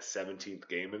had that 17th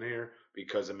game in here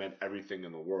because it meant everything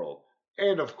in the world.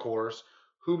 And of course,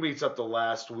 who meets up the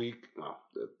last week? Well,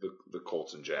 the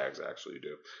Colts and Jags actually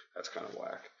do. That's kind of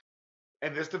whack.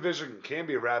 And this division can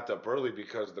be wrapped up early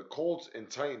because the Colts and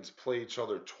Titans play each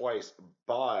other twice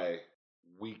by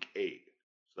week 8.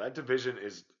 So that division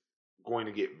is going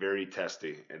to get very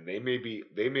testy, and they may be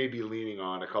leaning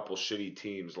on a couple shitty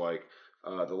teams like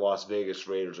the Las Vegas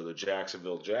Raiders or the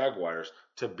Jacksonville Jaguars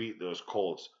to beat those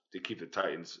Colts to keep the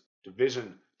Titans'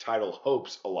 division title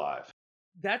hopes alive.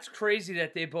 That's crazy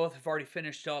that they both have already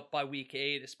finished up by week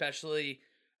 8, especially.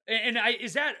 And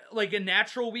is that like a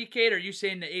natural week 8? Or are you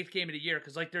saying the 8th game of the year?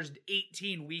 Because like there's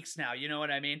 18 weeks now. You know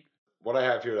what I mean? What I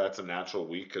have here, that's a natural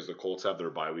week because the Colts have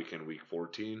their bye week in week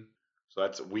 14. So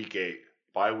that's week 8.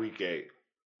 By week 8,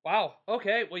 Wow.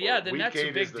 Okay. Well, yeah, then that's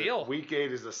a big deal. Week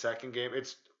 8 is the second game.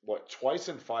 It's what, twice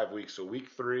in 5 weeks. So week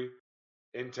 3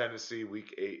 in Tennessee,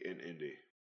 week 8 in Indy.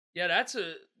 Yeah, that's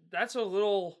a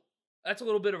little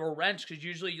bit of a wrench because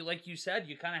usually, like you said,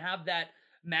 you kind of have that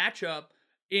matchup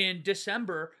in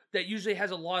December that usually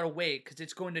has a lot of weight because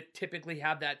it's going to typically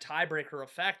have that tiebreaker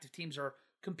effect if teams are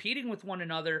competing with one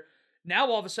another. Now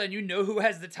all of a sudden you know who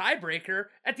has the tiebreaker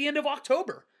at the end of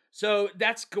October. So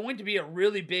that's going to be a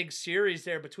really big series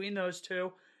there between those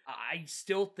two. I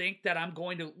still think that I'm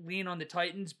going to lean on the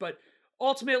Titans, but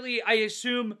ultimately, I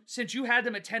assume since you had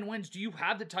them at 10 wins, do you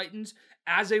have the Titans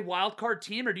as a wild card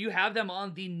team, or do you have them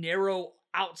on the narrow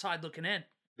outside looking in?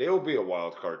 They will be a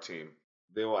wild card team.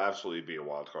 They will absolutely be a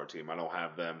wild card team. I don't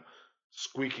have them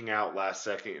squeaking out last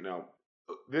second.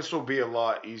 This will be a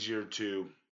lot easier to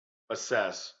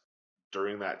assess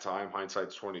during that time.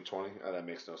 Hindsight's 2020. That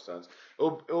makes no sense.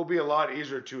 It'll be a lot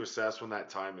easier to assess when that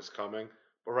time is coming.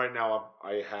 But right now,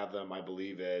 I have them, I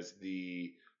believe, as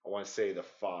the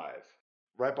 5,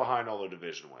 right behind all the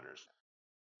division winners.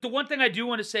 The one thing I do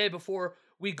want to say before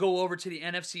we go over to the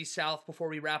NFC South, before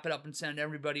we wrap it up and send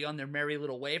everybody on their merry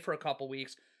little way for a couple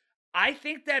weeks, I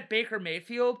think that Baker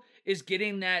Mayfield is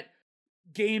getting that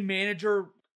game manager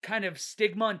kind of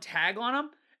stigma and tag on him.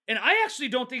 And I actually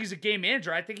don't think he's a game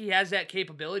manager. I think he has that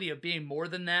capability of being more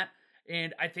than that.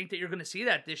 And I think that you're going to see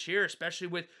that this year, especially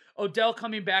with Odell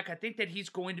coming back. I think that he's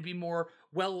going to be more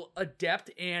well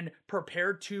adept and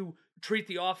prepared to treat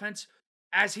the offense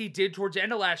as he did towards the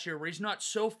end of last year, where he's not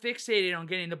so fixated on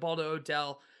getting the ball to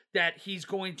Odell that he's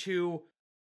going to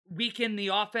weaken the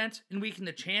offense and weaken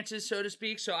the chances, so to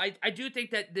speak. So I do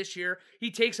think that this year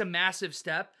he takes a massive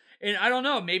step. And I don't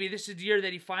know, maybe this is the year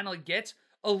that he finally gets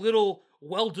a little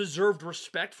well-deserved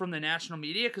respect from the national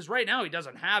media, because right now he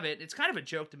doesn't have it. It's kind of a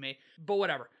joke to me, but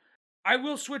whatever. I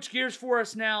will switch gears for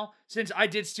us now, since I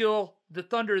did steal the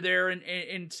thunder there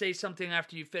and say something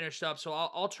after you finished up. So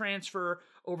I'll transfer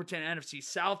over to an NFC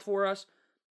South for us.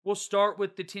 We'll start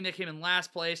with the team that came in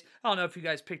last place. I don't know if you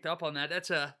guys picked up on that. That's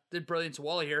the brilliance of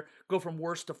Wally here. Go from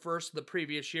worst to first the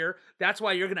previous year. That's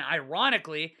why you're going to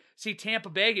ironically see Tampa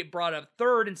Bay get brought up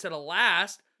third instead of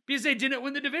last, because they didn't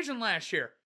win the division last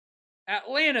year.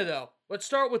 Atlanta, though, let's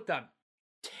start with them.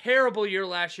 Terrible year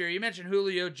last year. You mentioned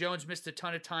Julio Jones missed a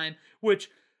ton of time, which,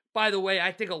 by the way,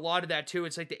 I think a lot of that too,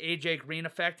 it's like the AJ Green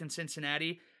effect in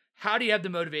Cincinnati. How do you have the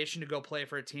motivation to go play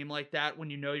for a team like that when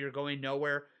you know you're going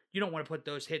nowhere? You don't want to put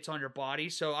those hits on your body.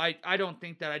 So I don't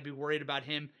think that I'd be worried about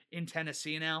him in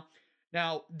Tennessee now.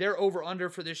 Now, their over-under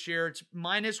for this year, it's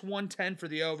minus 110 for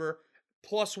the over,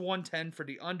 plus 110 for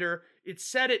the under. It's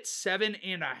set at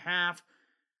 7.5.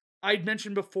 I'd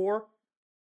mentioned before,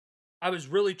 I was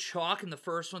really chalk in the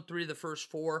first one, 3 of the first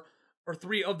 4, or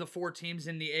 3 of the 4 teams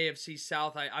in the AFC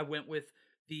South. I went with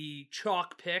the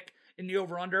chalk pick in the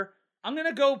over-under. I'm going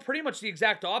to go pretty much the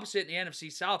exact opposite in the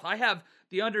NFC South. I have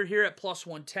the under here at plus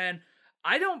 110.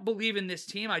 I don't believe in this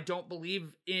team. I don't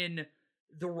believe in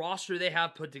the roster they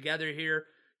have put together here.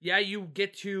 Yeah, you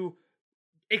get to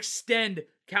extend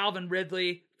Calvin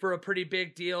Ridley for a pretty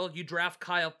big deal. You draft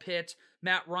Kyle Pitts.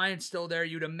 Matt Ryan's still there.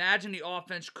 You'd imagine the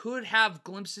offense could have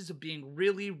glimpses of being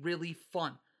really, really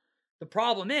fun. The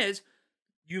problem is,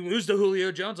 you lose to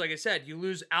Julio Jones, like I said. You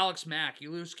lose Alex Mack. You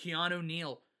lose Keanu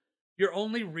Neal. Your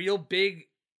only real big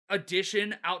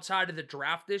addition outside of the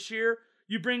draft this year,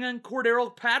 you bring in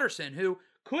Cordero Patterson, who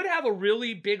could have a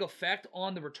really big effect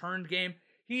on the return game.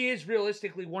 He is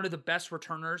realistically one of the best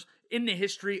returners in the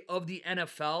history of the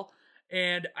NFL.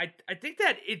 And I think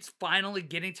that it's finally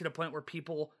getting to the point where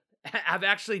people have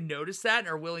actually noticed that and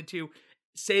are willing to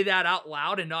say that out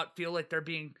loud and not feel like they're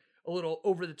being a little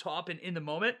over the top and in the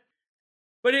moment.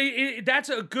 But that's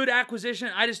a good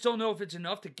acquisition. I just don't know if it's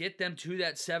enough to get them to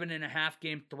that 7.5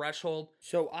 game threshold.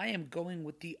 So I am going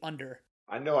with the under.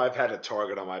 I know I've had a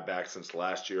target on my back since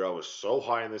last year. I was so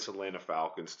high in this Atlanta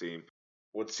Falcons team.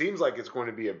 What seems like it's going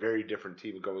to be a very different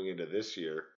team going into this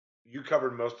year. You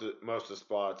covered most of the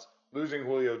spots. Losing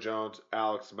Julio Jones,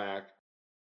 Alex Mack,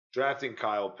 drafting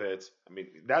Kyle Pitts. I mean,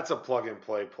 that's a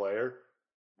plug-and-play player.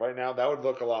 Right now, that would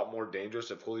look a lot more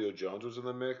dangerous if Julio Jones was in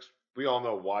the mix. We all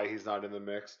know why he's not in the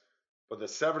mix. But the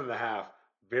 7.5,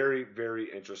 very,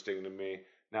 very interesting to me.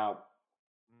 Now,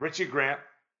 Richie Grant,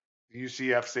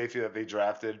 UCF safety that they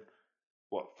drafted,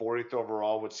 40th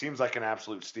overall, which seems like an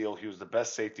absolute steal. He was the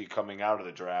best safety coming out of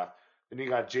the draft. Then you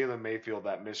got Jalen Mayfield,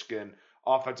 that Michigan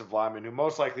offensive lineman, who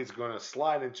most likely is going to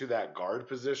slide into that guard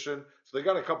position. So they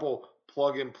got a couple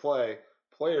plug-and-play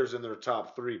players in their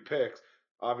top 3 picks.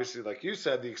 Obviously, like you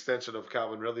said, the extension of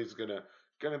Calvin Ridley is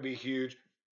gonna be huge.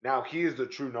 Now he is the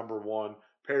true number 1,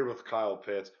 paired with Kyle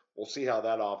Pitts. We'll see how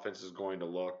that offense is going to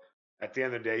look. At the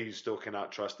end of the day, you still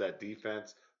cannot trust that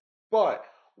defense. But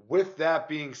with that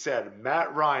being said,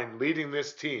 Matt Ryan leading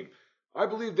this team, I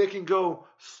believe they can go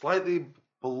slightly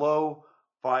below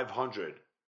 500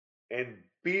 and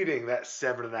beating that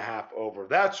 7.5 over.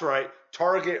 That's right.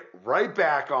 Target right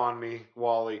back on me,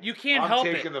 Wally. You can't I'm help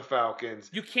it. taking the Falcons.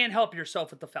 You can't help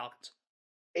yourself with the Falcons.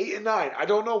 8-9. I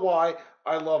don't know why.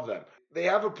 I love them. They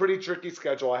have a pretty tricky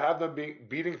schedule. I have them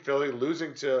beating Philly,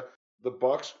 losing to the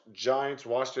Bucks, Giants,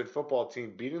 Washington football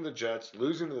team, beating the Jets,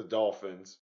 losing to the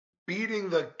Dolphins, beating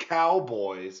the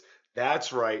Cowboys.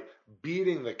 That's right,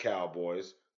 beating the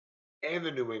Cowboys and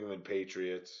the New England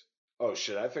Patriots. Oh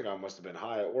shit, I think I must have been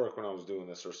high at work when I was doing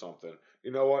this or something.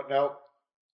 You know what? No,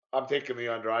 I'm taking the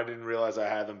under. I didn't realize I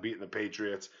had them beating the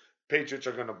Patriots. Patriots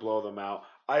are going to blow them out.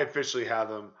 I officially have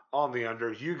them on the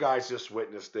under. You guys just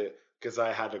witnessed it because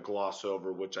I had to gloss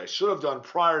over, which I should have done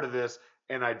prior to this,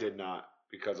 and I did not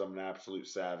because I'm an absolute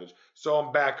savage. So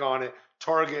I'm back on it.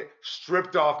 Target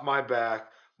stripped off my back.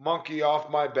 Monkey off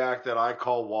my back that I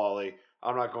call Wally.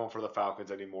 I'm not going for the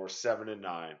Falcons anymore.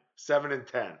 7-9.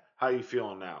 7-10. How you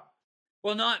feeling now?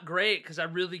 Well, not great, because I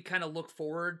really kind of look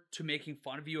forward to making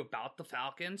fun of you about the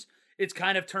Falcons. It's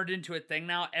kind of turned into a thing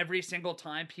now. Every single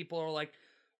time people are like,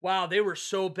 wow, they were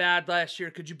so bad last year.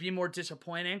 Could you be more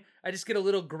disappointing? I just get a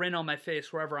little grin on my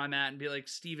face wherever I'm at and be like,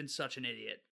 Steven's such an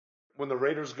idiot. When the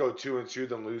Raiders go 2-2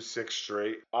 then lose 6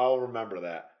 straight, I'll remember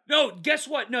that. No, guess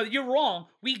what? No, you're wrong.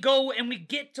 We go and we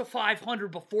get to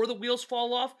 500 before the wheels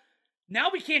fall off. Now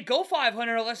we can't go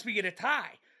 500 unless we get a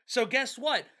tie. So guess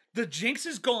what? The jinx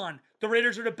is gone. The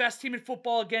Raiders are the best team in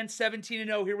football again,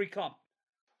 17-0. Here we come.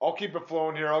 I'll keep it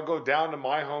flowing here. I'll go down to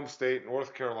my home state,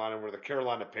 North Carolina, where the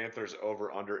Carolina Panthers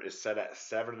over-under is set at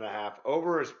 7.5.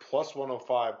 Over is plus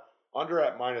 105. Under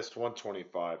at minus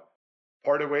 125.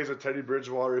 Parted ways with Teddy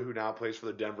Bridgewater, who now plays for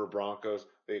the Denver Broncos.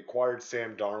 They acquired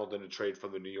Sam Darnold in a trade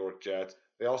from the New York Jets.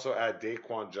 They also add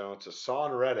Daquan Jones,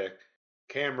 Hassan Reddick,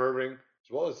 Cam Irving,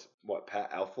 as well as,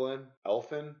 Pat Elflein?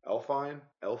 Elflein.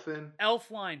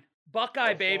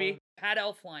 Buckeye, baby. Pat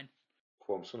Elflein.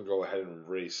 Cool, I'm just going to go ahead and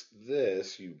erase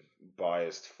this, you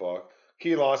biased fuck.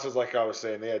 Key losses, like I was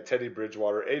saying, they had Teddy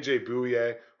Bridgewater, AJ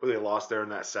Bouye, who they lost there in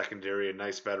that secondary, a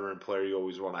nice veteran player you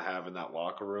always want to have in that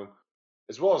locker room,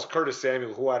 as well as Curtis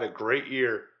Samuel, who had a great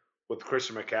year with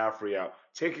Christian McCaffrey out,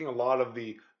 taking a lot of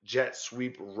the jet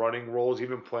sweep running roles,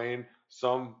 even playing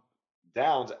some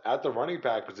downs at the running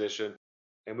back position.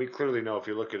 And we clearly know if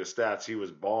you look at his stats, he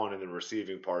was balling in the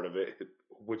receiving part of it,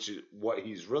 which is what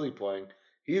he's really playing.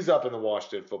 He's up in the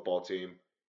Washington football team.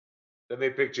 Then they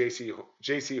picked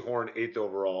J.C. Horn 8th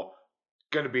overall.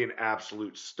 Going to be an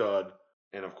absolute stud.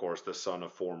 And, of course, the son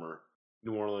of former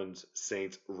New Orleans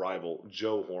Saints rival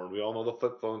Joe Horn. We all know the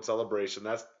flip phone celebration.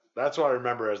 That's what I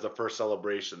remember as the first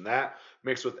celebration. That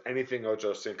mixed with anything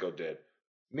Ocho Cinco did.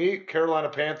 Me, Carolina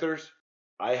Panthers,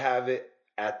 I have it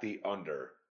at the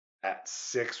under at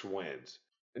 6 wins.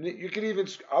 And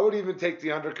I would even take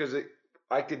the under because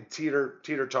I could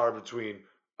teeter-tar between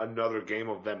another game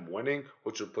of them winning,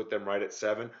 which would put them right at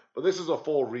 7. But this is a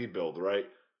full rebuild, right?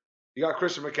 You got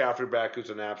Christian McCaffrey back,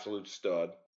 who's an absolute stud.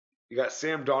 You got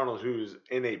Sam Darnold, who's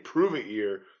in a prove-it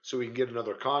year, so he can get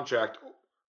another contract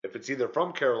if it's either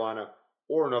from Carolina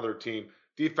or another team.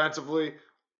 Defensively,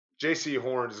 J.C.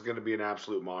 Horn is going to be an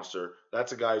absolute monster.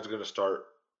 That's a guy who's going to start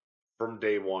from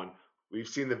day one. We've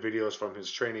seen the videos from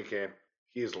his training camp.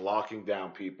 He is locking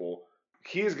down people.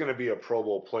 He is going to be a Pro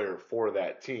Bowl player for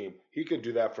that team. He could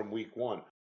do that from week 1.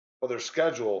 But their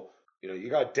schedule, you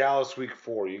got Dallas week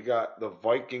 4. You got the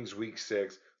Vikings week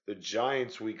 6. The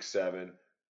Giants week 7.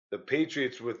 The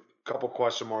Patriots with a couple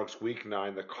question marks week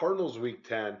 9. The Cardinals week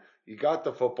 10. You got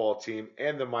the football team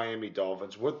and the Miami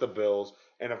Dolphins with the Bills.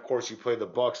 And, of course, you play the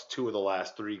Bucks 2 of the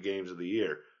last 3 games of the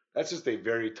year. That's just a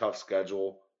very tough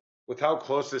schedule. With how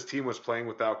close this team was playing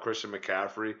without Christian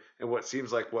McCaffrey and what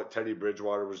seems like what Teddy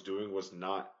Bridgewater was doing was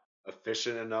not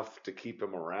efficient enough to keep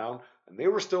him around. And they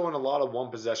were still in a lot of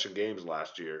one-possession games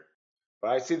last year.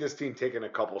 But I see this team taking a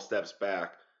couple steps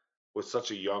back with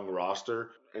such a young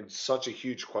roster and such a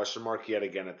huge question mark yet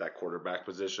again at that quarterback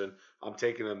position. I'm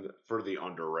taking them for the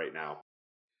under right now.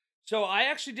 So I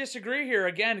actually disagree here.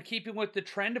 Again, keeping with the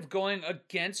trend of going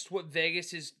against what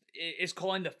Vegas is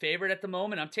calling the favorite at the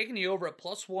moment. I'm taking the over at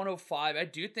plus 105. I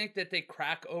do think that they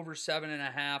crack over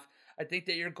 7.5. I think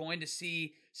that you're going to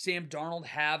see Sam Darnold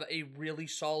have a really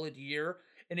solid year,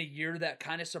 in a year that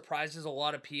kind of surprises a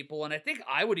lot of people. And I think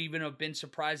I would even have been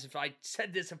surprised if I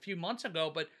said this a few months ago,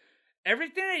 but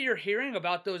everything that you're hearing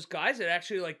about those guys that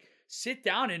actually sit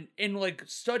down and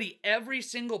study every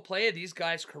single play of these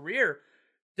guys' career,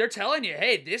 they're telling you,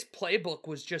 hey, this playbook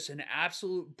was just an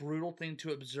absolute brutal thing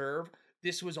to observe.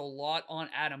 this was a lot on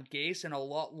Adam Gase and a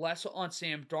lot less on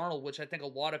Sam Darnold, which I think a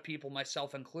lot of people,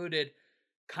 myself included,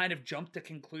 kind of jumped to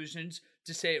conclusions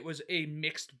to say it was a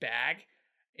mixed bag.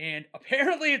 And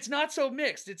apparently it's not so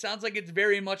mixed. It sounds like it's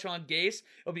very much on Gase.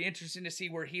 It'll be interesting to see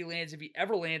where he lands, if he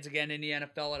ever lands again in the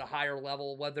NFL at a higher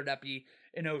level, whether that be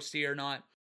an OC or not.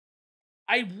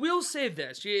 I will say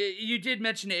this. You did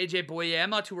mention AJ Bouye. I'm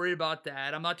not too worried about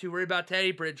that. I'm not too worried about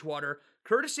Teddy Bridgewater.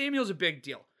 Curtis Samuel's a big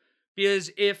deal.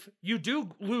 Because if you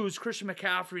do lose Christian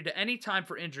McCaffrey to any time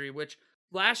for injury, which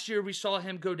last year we saw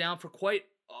him go down for quite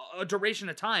a duration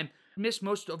of time, missed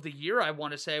most of the year, I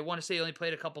want to say. I want to say he only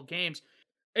played a couple games.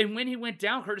 And when he went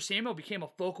down, Curtis Samuel became a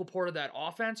focal part of that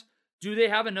offense. Do they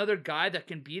have another guy that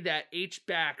can be that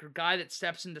H-back or guy that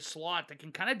steps into slot that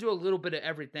can kind of do a little bit of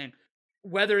everything?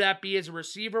 Whether that be as a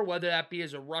receiver, whether that be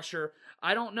as a rusher,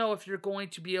 I don't know if you're going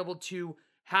to be able to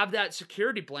have that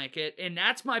security blanket. And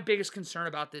that's my biggest concern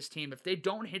about this team. If they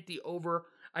don't hit the over,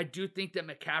 I do think that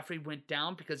McCaffrey went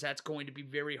down because that's going to be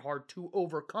very hard to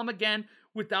overcome again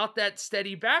without that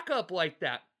steady backup like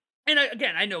that. And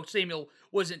again, I know Samuel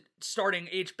wasn't starting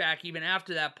H-back even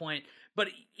after that point, but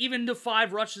even the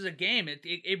 5 rushes a game,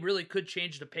 it really could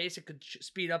change the pace. It could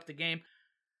speed up the game.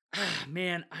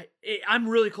 Man, I'm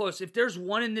really close. If there's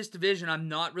one in this division, I'm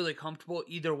not really comfortable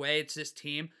either way. It's this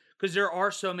team because there are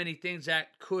so many things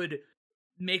that could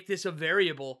make this a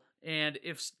variable. And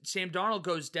if Sam Darnold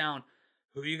goes down,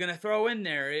 who are you going to throw in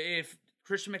there? If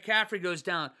Christian McCaffrey goes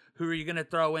down, who are you going to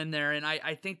throw in there? And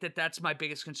I think that that's my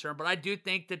biggest concern. But I do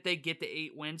think that they get the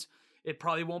 8 wins. It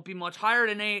probably won't be much higher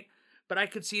than 8, but I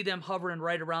could see them hovering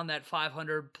right around that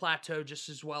 500 plateau just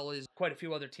as well as quite a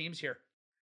few other teams here.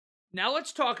 Now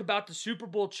let's talk about the Super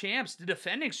Bowl champs, the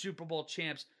defending Super Bowl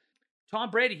champs.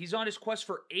 Tom Brady, he's on his quest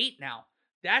for 8 now.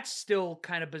 That's still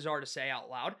kind of bizarre to say out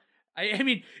loud. I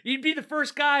mean, he'd be the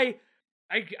first guy.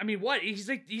 I mean, what?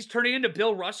 He's turning into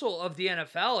Bill Russell of the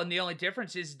NFL, and the only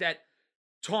difference is that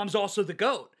Tom's also the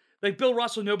GOAT. Like Bill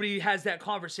Russell, nobody has that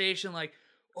conversation like,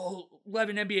 oh,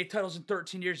 11 NBA titles in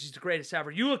 13 years, he's the greatest ever.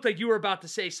 You looked like you were about to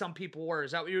say some people were.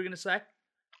 Is that what you were going to say?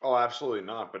 Oh, absolutely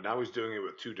not. But now he's doing it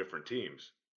with 2 different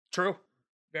teams. True.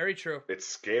 Very true. It's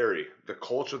scary. The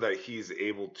culture that he's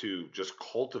able to just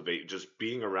cultivate, just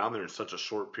being around there in such a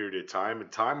short period of time, a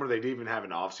time where they didn't even have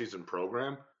an off-season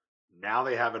program. Now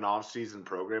they have an off-season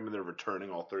program and they're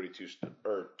returning all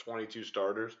 22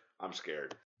 starters. I'm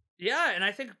scared. Yeah, and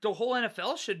I think the whole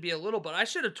NFL should be a little, but I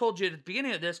should have told you at the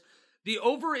beginning of this, the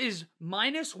over is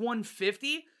minus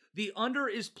 150. The under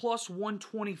is plus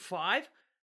 125.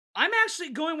 I'm actually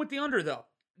going with the under, though.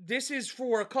 This is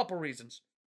for a couple reasons.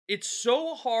 It's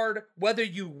so hard, whether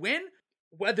you win,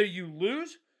 whether you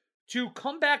lose, to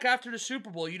come back after the Super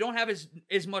Bowl. You don't have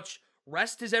as much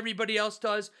rest as everybody else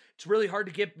does. It's really hard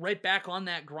to get right back on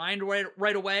that grind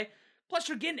right away. Plus,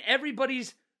 you're getting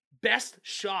everybody's best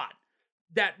shot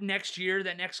that next year,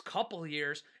 that next couple of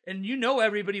years. And you know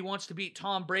everybody wants to beat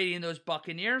Tom Brady and those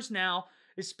Buccaneers now,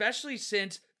 especially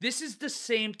since this is the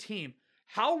same team.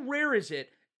 How rare is it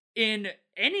in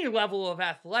any level of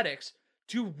athletics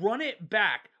to run it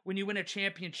back when you win a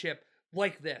championship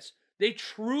like this? They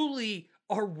truly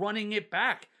are running it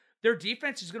back. Their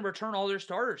defense is going to return all their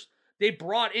starters. They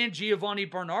brought in Giovanni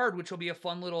Bernard, which will be a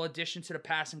fun little addition to the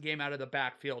passing game out of the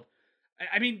backfield.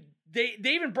 I mean, they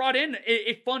even brought in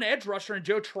a fun edge rusher in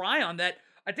Joe Tryon that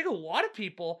I think a lot of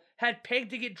people had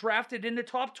pegged to get drafted in the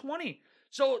top 20.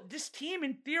 So this team,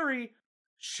 in theory,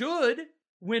 should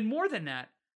win more than that.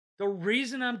 The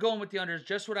reason I'm going with the under is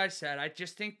just what I said. I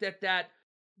just think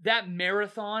that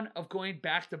marathon of going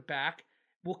back to back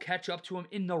will catch up to them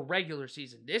in the regular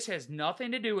season. This has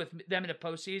nothing to do with them in the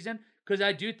postseason, because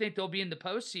I do think they'll be in the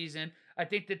postseason. I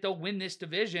think that they'll win this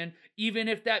division, even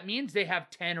if that means they have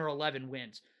 10 or 11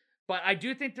 wins. But I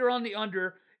do think they're on the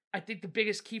under. I think the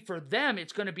biggest key for them,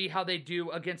 it's going to be how they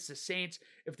do against the Saints.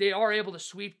 If they are able to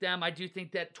sweep them, I do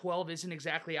think that 12 isn't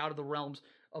exactly out of the realms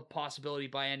of possibility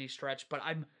by any stretch. But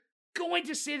I'm going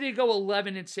to say they go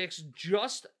 11-6,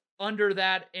 just under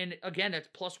that. And again, that's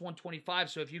plus 125.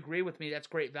 So if you agree with me, that's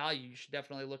great value. You should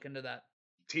definitely look into that.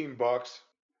 Team Bucks,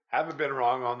 haven't been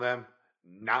wrong on them.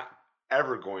 Not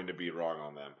ever going to be wrong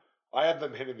on them. I have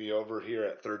them hitting the over here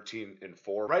at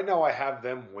 13-4. Right now, I have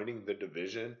them winning the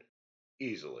division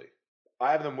easily.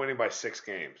 I have them winning by 6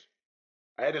 games.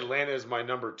 I had Atlanta as my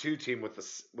number 2 team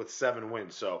with 7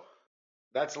 wins. So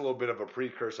that's a little bit of a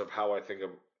precursor of how I think of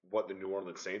what the New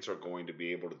Orleans Saints are going to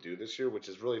be able to do this year, which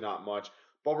is really not much.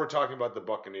 But we're talking about the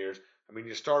Buccaneers. I mean,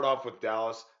 you start off with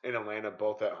Dallas and Atlanta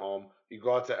both at home. You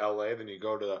go out to LA, then you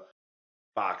go to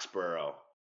Foxborough,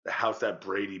 the house that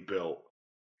Brady built.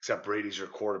 Except Brady's your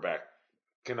quarterback.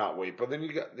 Cannot wait. But then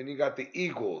you got the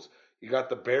Eagles. You got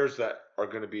the Bears that are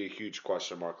going to be a huge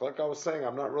question mark. Like I was saying,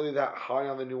 I'm not really that high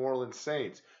on the New Orleans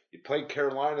Saints. You played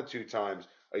Carolina 2 times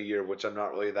a year, which I'm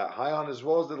not really that high on, as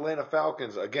well as the Atlanta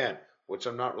Falcons, again, which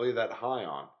I'm not really that high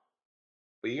on.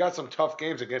 But you got some tough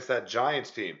games against that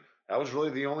Giants team. That was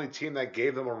really the only team that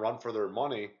gave them a run for their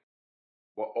money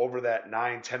over that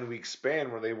 9-10 week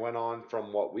span where they went on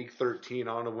from week 13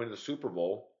 on to win the Super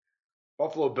Bowl.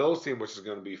 Buffalo Bills team, which is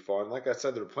going to be fun. Like I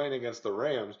said, they're playing against the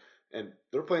Rams, and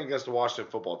they're playing against the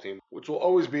Washington football team, which will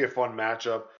always be a fun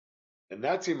matchup. And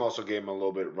that team also gave them a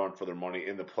little bit of run for their money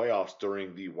in the playoffs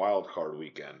during the wild card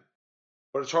weekend.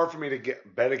 But it's hard for me to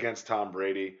bet against Tom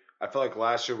Brady. I feel like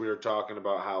last year we were talking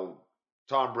about how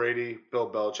Tom Brady, Bill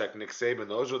Belichick, Nick Saban,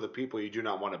 those are the people you do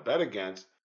not want to bet against.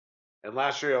 And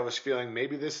last year I was feeling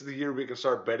maybe this is the year we can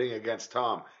start betting against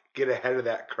Tom, get ahead of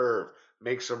that curve,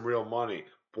 make some real money.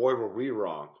 Boy, were we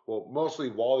wrong. Well, mostly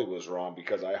Wally was wrong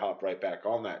because I hopped right back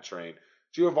on that train.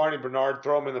 Giovanni Bernard,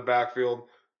 throw him in the backfield.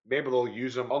 Maybe they'll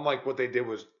use him, unlike what they did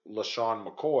with LaShawn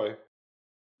McCoy.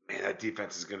 Man, that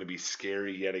defense is going to be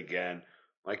scary yet again.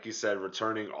 Like you said,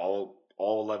 returning all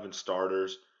 11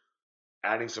 starters,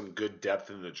 adding some good depth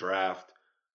in the draft.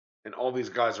 And all these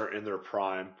guys are in their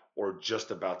prime or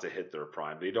just about to hit their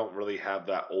prime. They don't really have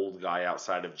that old guy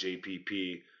outside of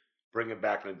JPP. Bringing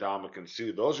back Ndamukong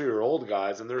Suh. Those are your old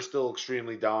guys, and they're still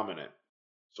extremely dominant.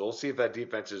 So we'll see if that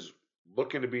defense is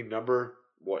looking to be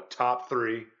top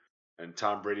 3, and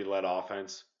Tom Brady-led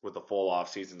offense with a full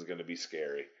offseason is going to be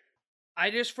scary.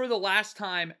 I just, for the last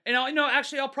time, and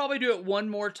I'll probably do it one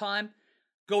more time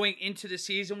going into the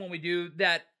season when we do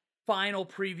that final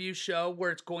preview show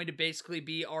where it's going to basically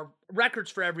be our records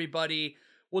for everybody.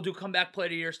 We'll do comeback play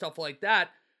of the year, stuff like that.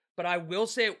 But I will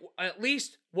say it at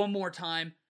least one more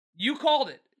time. You called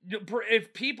it.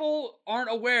 If people aren't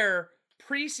aware,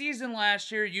 preseason last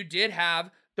year, you did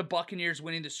have the Buccaneers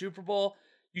winning the Super Bowl.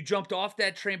 You jumped off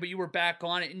that train, but you were back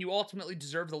on it, and you ultimately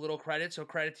deserved a little credit. So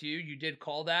credit to you. You did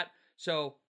call that.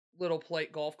 So little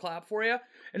polite golf clap for you.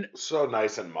 And so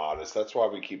nice and modest. That's why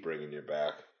we keep bringing you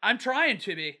back. I'm trying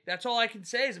to be. That's all I can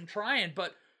say is I'm trying.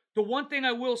 But the one thing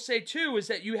I will say, too, is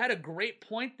that you had a great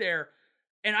point there,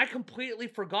 and I completely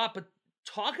forgot. But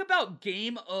talk about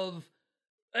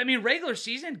regular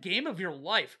season, game of your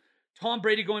life. Tom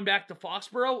Brady going back to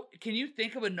Foxborough. Can you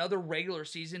think of another regular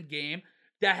season game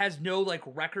that has no,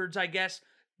 records, I guess?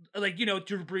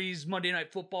 Drew Brees' Monday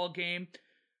Night Football game.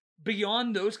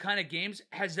 Beyond those kind of games,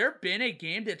 has there been a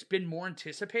game that's been more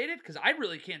anticipated? Because I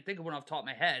really can't think of one off the top of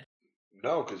my head.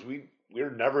 No, because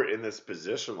we're never in this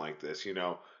position like this,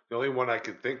 The only one I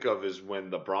could think of is when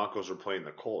the Broncos were playing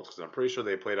the Colts, because I'm pretty sure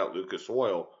they played out Lucas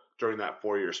Oil during that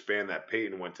 4-year span that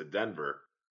Peyton went to Denver.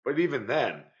 But even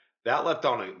then, that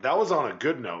was on a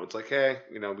good note. It's like, hey,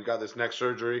 we got this neck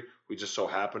surgery. We just so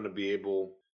happen to be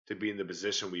able to be in the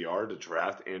position we are to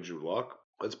draft Andrew Luck.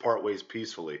 Let's part ways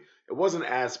peacefully. It wasn't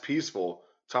as peaceful,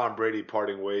 Tom Brady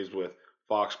parting ways with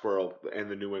Foxborough and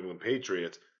the New England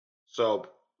Patriots. So,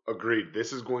 agreed.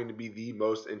 This is going to be the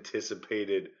most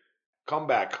anticipated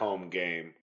comeback home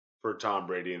game for Tom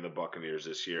Brady and the Buccaneers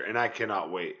this year, and I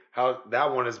cannot wait. How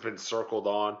that one has been circled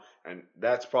on, and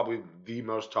that's probably the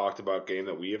most talked about game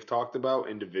that we have talked about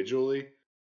individually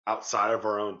outside of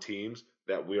our own teams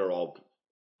that we are all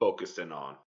focused in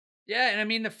on. Yeah,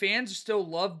 and the fans still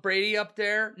love Brady up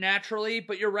there naturally,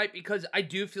 but you're right, because I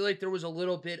do feel like there was a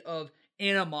little bit of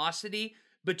animosity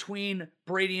between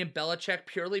Brady and Belichick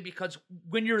purely because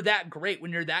when you're that great,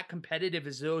 when you're that competitive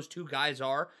as those two guys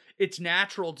are, it's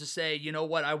natural to say, you know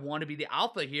what, I want to be the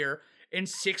alpha here. And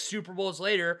 6 Super Bowls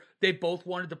later, they both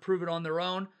wanted to prove it on their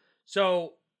own.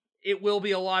 So it will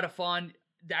be a lot of fun.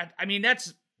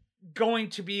 That's going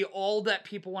to be all that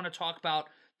people want to talk about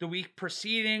the week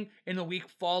preceding and the week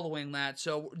following that.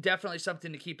 So definitely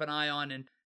something to keep an eye on and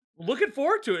looking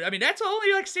forward to it. That's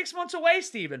only 6 months away,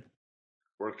 Steven.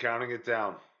 We're counting it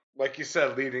down. Like you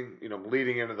said, leading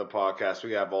into the podcast,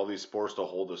 we have all these sports to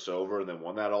hold us over. And then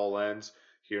when that all ends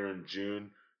here in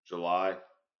June, July,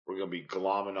 we're going to be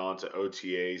glomming on to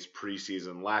OTAs,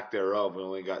 preseason, lack thereof. We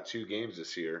only got 2 games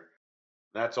this year.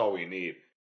 That's all we need.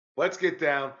 Let's get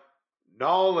down New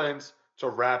Orleans to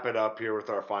wrap it up here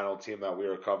with our final team that we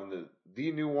are covering,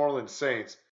 the New Orleans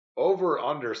Saints.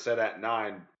 Over-under set at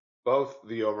 9. Both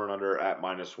the over and under at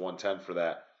 -110 for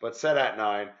that. But set at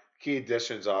 9. Key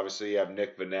additions, obviously, you have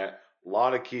Nick Vannett. A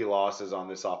lot of key losses on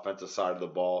this offensive side of the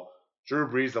ball. Drew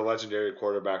Brees, the legendary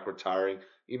quarterback, retiring.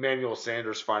 Emmanuel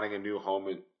Sanders finding a new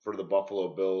home for the Buffalo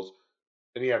Bills.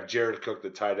 Then you have Jared Cook, the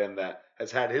tight end, that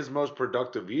has had his most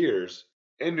productive years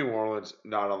in New Orleans,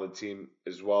 not on the team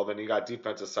as well. Then you got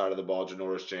defensive side of the ball,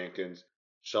 Janoris Jenkins,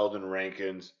 Sheldon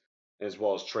Rankins. as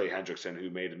well as Trey Hendrickson, who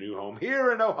made a new home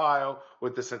here in Ohio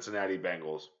with the Cincinnati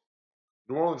Bengals.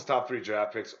 New Orleans' top 3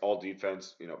 draft picks, all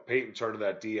defense. Peyton Turner,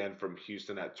 that DN from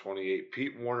Houston at 28.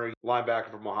 Pete Warner,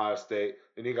 linebacker from Ohio State.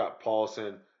 Then you got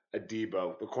Paulson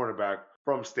Adebo, the cornerback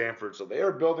from Stanford. So they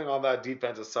are building on that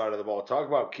defensive side of the ball. Talk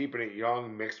about keeping it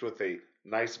young mixed with a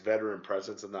nice veteran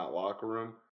presence in that locker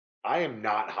room. I am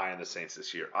not high on the Saints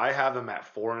this year. I have them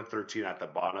at 4-13 at the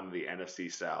bottom of the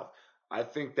NFC South. I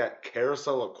think that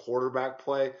carousel of quarterback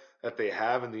play that they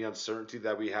have and the uncertainty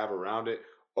that we have around it,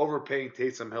 overpaying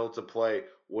Taysom Hill to play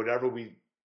whatever we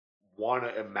want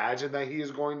to imagine that he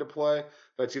is going to play.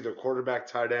 That's either quarterback,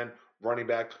 tight end, running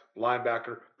back,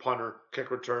 linebacker, punter, kick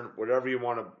return, whatever you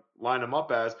want to line him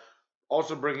up as.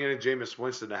 Also bringing in Jameis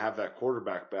Winston to have that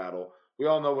quarterback battle. We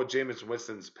all know what Jameis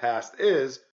Winston's past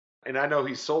is, and I know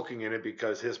he's sulking in it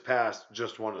because his past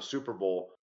just won a Super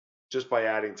Bowl just by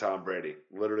adding Tom Brady.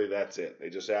 Literally, that's it. They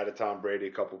just added Tom Brady,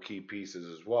 a couple key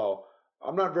pieces as well.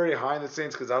 I'm not very high in the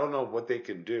Saints because I don't know what they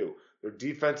can do. Their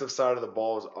defensive side of the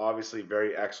ball is obviously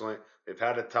very excellent. They've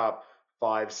had a top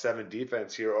 5-7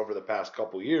 defense here over the past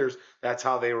couple years. That's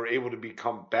how they were able to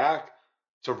become back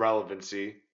to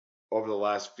relevancy over the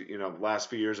last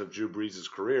few years of Drew Brees'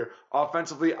 career.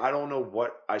 Offensively, I don't know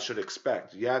what I should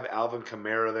expect. You have Alvin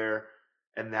Kamara there,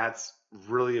 and that's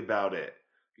really about it.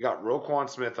 You got Roquan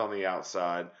Smith on the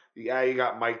outside. Yeah, you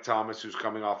got Mike Thomas, who's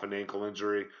coming off an ankle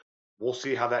injury. We'll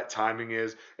see how that timing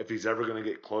is, if he's ever going to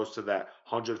get close to that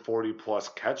 140-plus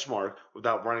catch mark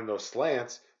without running those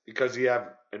slants, because you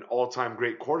have an all-time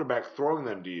great quarterback throwing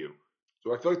them to you.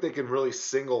 So I feel like they can really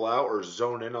single out or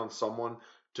zone in on someone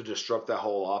to disrupt that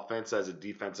whole offense as a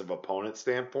defensive opponent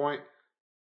standpoint.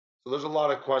 So there's a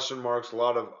lot of question marks, a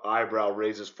lot of eyebrow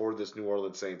raises for this New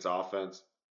Orleans Saints offense.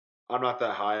 I'm not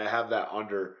that high. I have that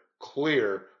under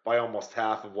clear by almost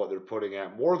half of what they're putting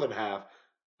at. More than half.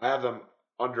 I have them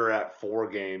under at 4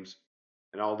 games,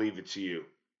 and I'll leave it to you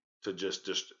to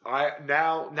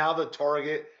now the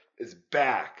target is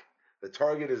back. The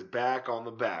target is back on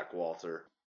the back, Walter.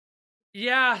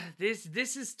 Yeah, this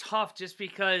is tough just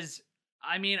because,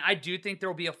 I do think there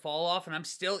will be a fall off, and I'm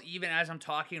still, even as I'm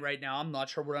talking right now, I'm not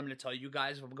sure what I'm going to tell you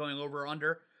guys if I'm going over or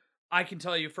under. I can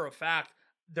tell you for a fact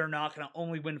they're not going to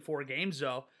only win 4 games,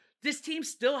 though. This team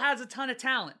still has a ton of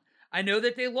talent. I know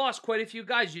that they lost quite a few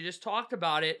guys. You just talked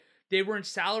about it. They were in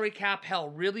salary cap hell,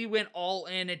 really went all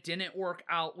in. It didn't work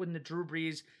out when the Drew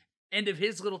Brees end of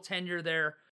his little tenure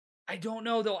there. I don't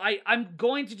know, though. I'm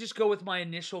going to just go with my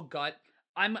initial gut.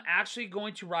 I'm actually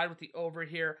going to ride with the over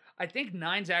here. I think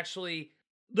 9's actually,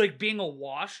 being a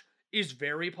wash is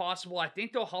very possible. I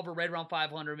think they'll hover right around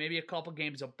 500, maybe a couple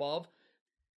games above.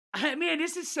 Man,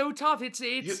 this is so tough. It's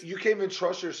You can't even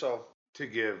trust yourself to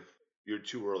give your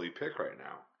too early pick right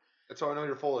now. That's how I know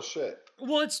you're full of shit.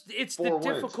 Well, it's the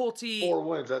difficulty. 4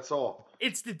 wins, that's all.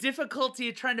 It's the difficulty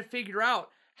of trying to figure out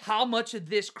how much of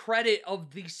this credit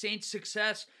of the Saints'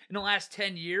 success in the last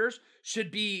 10 years should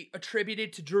be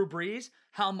attributed to Drew Brees,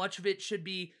 how much of it should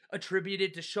be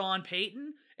attributed to Sean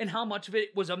Payton, and how much of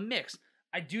it was a mix.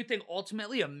 I do think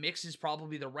ultimately a mix is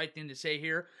probably the right thing to say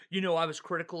here. I was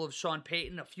critical of Sean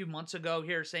Payton a few months ago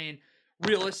here, saying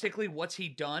realistically, what's he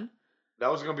done? That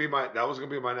was gonna be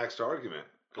my next argument.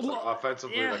 Because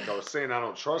offensively, yeah. Like I was saying, I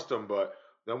don't trust him. But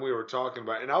then we were talking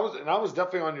about, and I was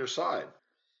definitely on your side.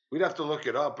 We'd have to look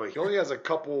it up, but he only has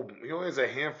a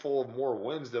handful of more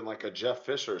wins than like a Jeff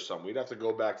Fisher or something. We'd have to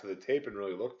go back to the tape and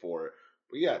really look for it.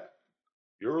 But yeah,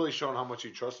 you're really showing how much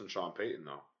you trust in Sean Payton,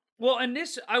 though. Well, and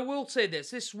I will say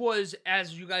this was,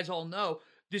 as you guys all know,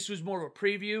 this was more of a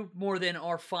preview, more than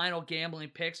our final gambling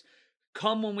picks.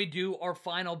 Come when we do our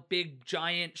final big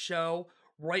giant show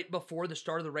right before the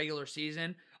start of the regular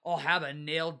season, I'll have a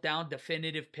nailed down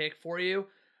definitive pick for you.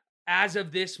 As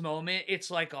of this moment, it's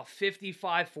like a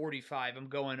 55-45. I'm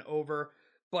going over.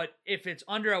 But if it's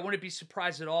under, I wouldn't be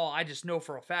surprised at all. I just know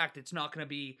for a fact it's not going to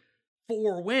be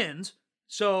 4 wins.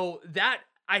 So that,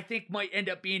 I think, might end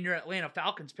up being your Atlanta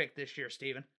Falcons pick this year,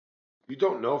 Steven. You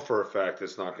don't know for a fact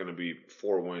it's not going to be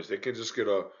 4 wins. They can just get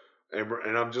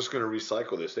and I'm just going to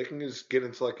recycle this. They can just get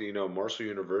into like a, Marshall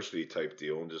University type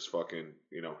deal and just fucking,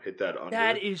 hit that under.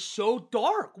 That is so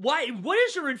dark. Why? What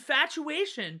is your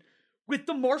infatuation with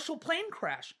the Marshall plane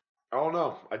crash? I don't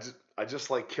know. I just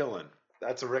like killing.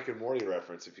 That's a Rick and Morty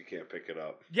reference if you can't pick it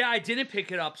up. Yeah, I didn't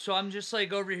pick it up. So I'm just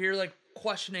like over here like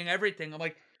questioning everything. I'm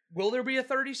like, will there be a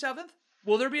 37th?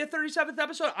 Will there be a 37th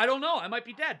episode? I don't know. I might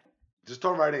be dead. Just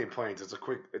don't ride any planes. It's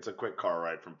a quick car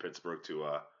ride from Pittsburgh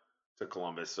to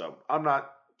Columbus. So I'm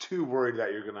not too worried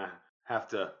that you're gonna have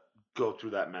to go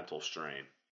through that mental strain.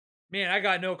 Man, I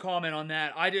got no comment on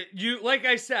that. Like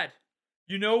I said,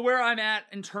 you know where I'm at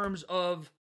in terms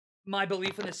of my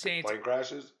belief in the Saints. Plane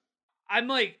crashes? I'm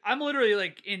literally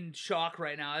like in shock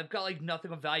right now. I've got like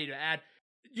nothing of value to add.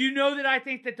 You know that I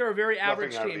think that they're a very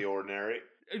average Nothing out team. of the ordinary.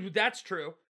 That's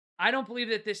true. I don't believe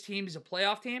that this team is a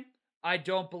playoff team. I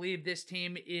don't believe this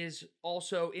team is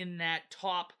also in that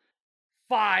top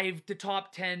 5 to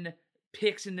top 10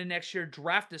 picks in the next year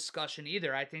draft discussion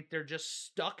either. I think they're just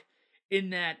stuck in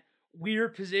that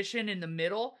weird position in the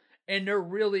middle, and they're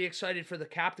really excited for the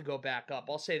cap to go back up.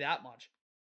 I'll say that much.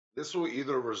 This will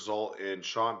either result in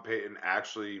Sean Payton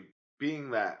actually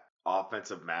being that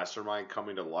offensive mastermind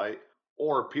coming to light,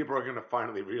 or people are going to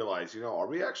finally realize, are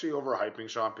we actually overhyping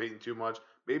Sean Payton too much?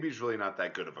 Maybe he's really not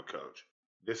that good of a coach.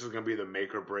 This is going to be the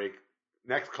make or break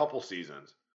next couple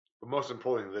seasons, but most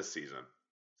importantly, this season.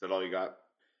 Is that all you got?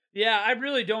 Yeah, I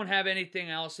really don't have anything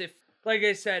else. If, like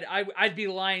I said, I'd be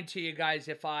lying to you guys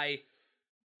if I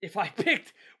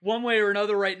picked one way or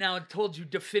another right now and told you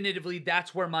definitively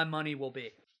that's where my money will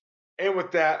be. And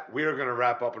with that, we are going to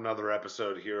wrap up another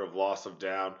episode here of Loss of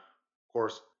Down. Of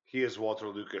course, he is Walter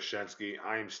Lukashensky.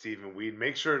 I am Stephen Weed.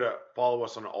 Make sure to follow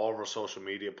us on all of our social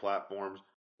media platforms.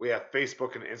 We have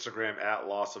Facebook and Instagram at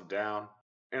Loss of Down.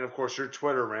 And of course, your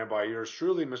Twitter ran by yours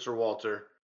truly, Mr. Walter,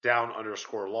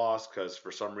 down_loss, because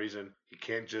for some reason, he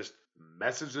can't just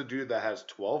message the dude that has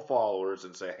 12 followers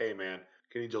and say, hey man,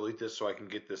 can you delete this so I can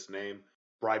get this name?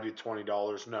 Bribe you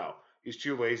 $20? No. He's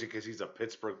too lazy because he's a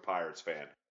Pittsburgh Pirates fan.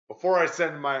 Before I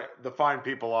send the fine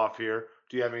people off here,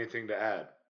 do you have anything to add?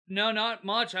 No, not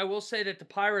much. I will say that the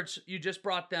Pirates, you just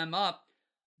brought them up.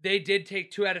 They did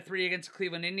take 2 out of 3 against the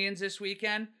Cleveland Indians this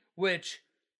weekend, which,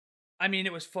 I mean,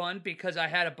 it was fun because I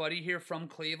had a buddy here from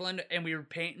Cleveland and we were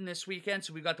painting this weekend,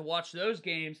 so we got to watch those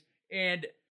games. And,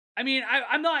 I mean,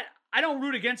 I don't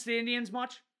root against the Indians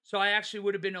much, so I actually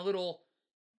would have been a little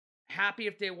happy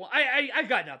if they won. I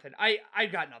got nothing. I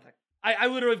got nothing. I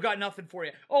literally have got nothing for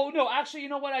you. Oh, no, actually, you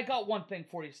know what? I got one thing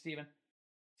for you, Steven.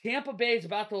 Tampa Bay is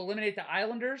about to eliminate the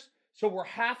Islanders, so we're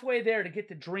halfway there to get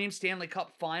the Dream Stanley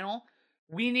Cup final.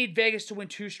 We need Vegas to win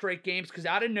 2 straight games because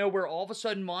out of nowhere, all of a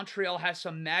sudden, Montreal has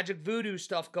some magic voodoo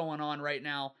stuff going on right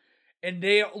now. And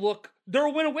they're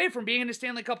a win away from being in the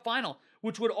Stanley Cup final,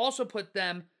 which would also put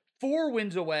them 4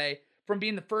 wins away from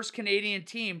being the first Canadian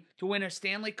team to win a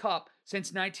Stanley Cup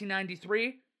since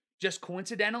 1993. Just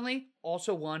coincidentally,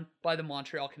 also won by the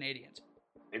Montreal Canadiens.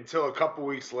 Until a couple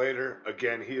weeks later,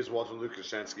 again, he is Walter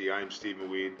Lukashensky. I am Stephen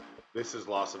Weed. This is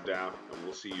Loss of Down, and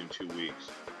we'll see you in 2 weeks.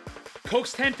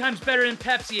 Coke's 10 times better than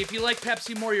Pepsi. If you like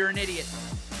Pepsi more, you're an idiot.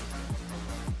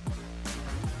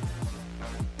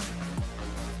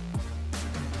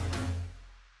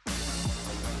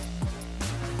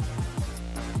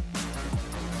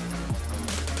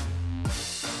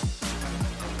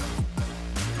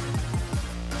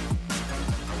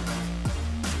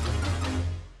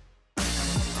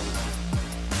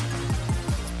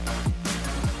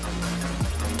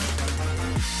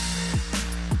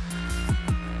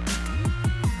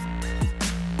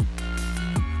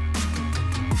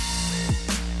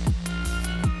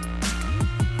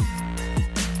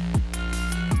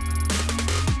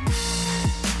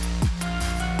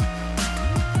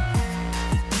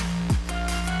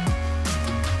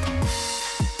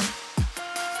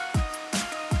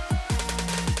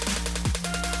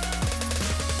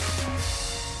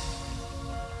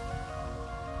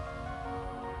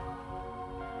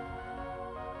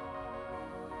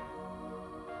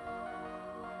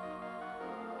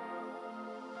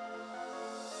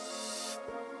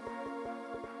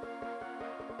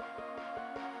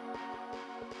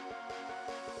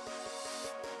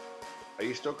 Are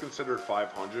you still considered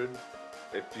 500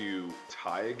 if you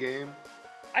tie a game?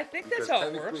 I think that's how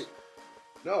it works.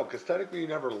 No, because technically you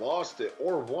never lost it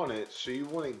or won it, so you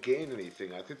wouldn't gain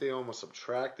anything. I think they almost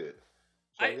subtracted.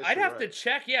 So I'd have to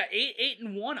check. Yeah,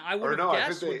 8-1. I would have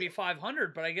guessed would be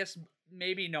 500, but I guess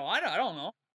maybe no. I don't know.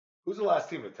 Who's the last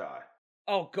team to tie?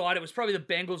 Oh God, it was probably the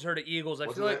Bengals or the Eagles.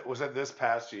 Was that this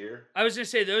past year? I was gonna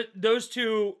say those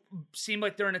two seem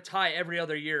like they're in a tie every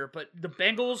other year, but the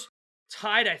Bengals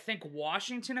tied, I think,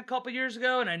 Washington a couple years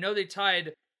ago, and I know they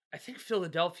tied, I think,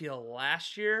 Philadelphia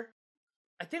last year.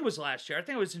 I think it was last year. I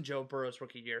think it was in Joe Burrow's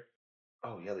rookie year.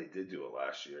 Oh yeah, they did do it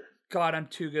last year. God, I'm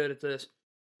too good at this.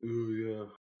 Ooh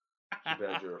yeah. Too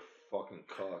bad you're a fucking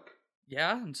cuck.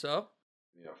 Yeah, and so?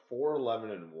 Yeah,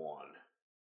 4-11-1.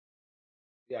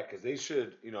 Yeah, because they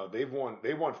should, they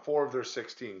won 4 of their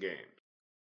 16 games,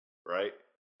 right?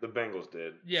 The Bengals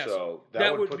did. Yes. So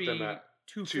that would put be them at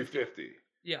 250.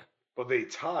 Yeah. But they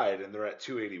tied and they're at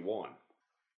 281.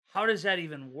 How does that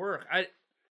even work? I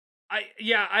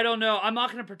don't know. I'm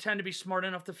not going to pretend to be smart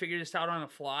enough to figure this out on the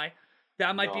fly.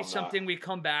 That might No, be I'm not. something we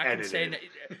come back and say.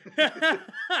 Edited.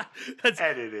 That's,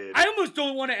 Edited. I almost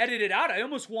don't want to edit it out. I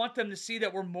almost want them to see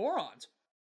that we're morons.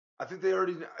 I think they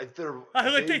already. They're.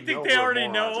 They think they we're already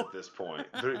morons know. at this point.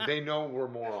 They know we're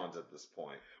morons at this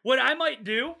point. What I might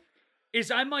do is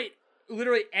I might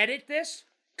literally edit this,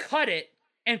 cut it,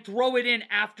 and throw it in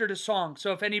after the song.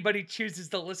 So if anybody chooses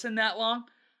to listen that long,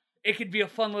 it could be a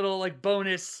fun little like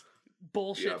bonus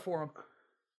bullshit for them.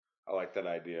 I like that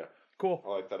idea. Cool. I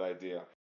like that idea.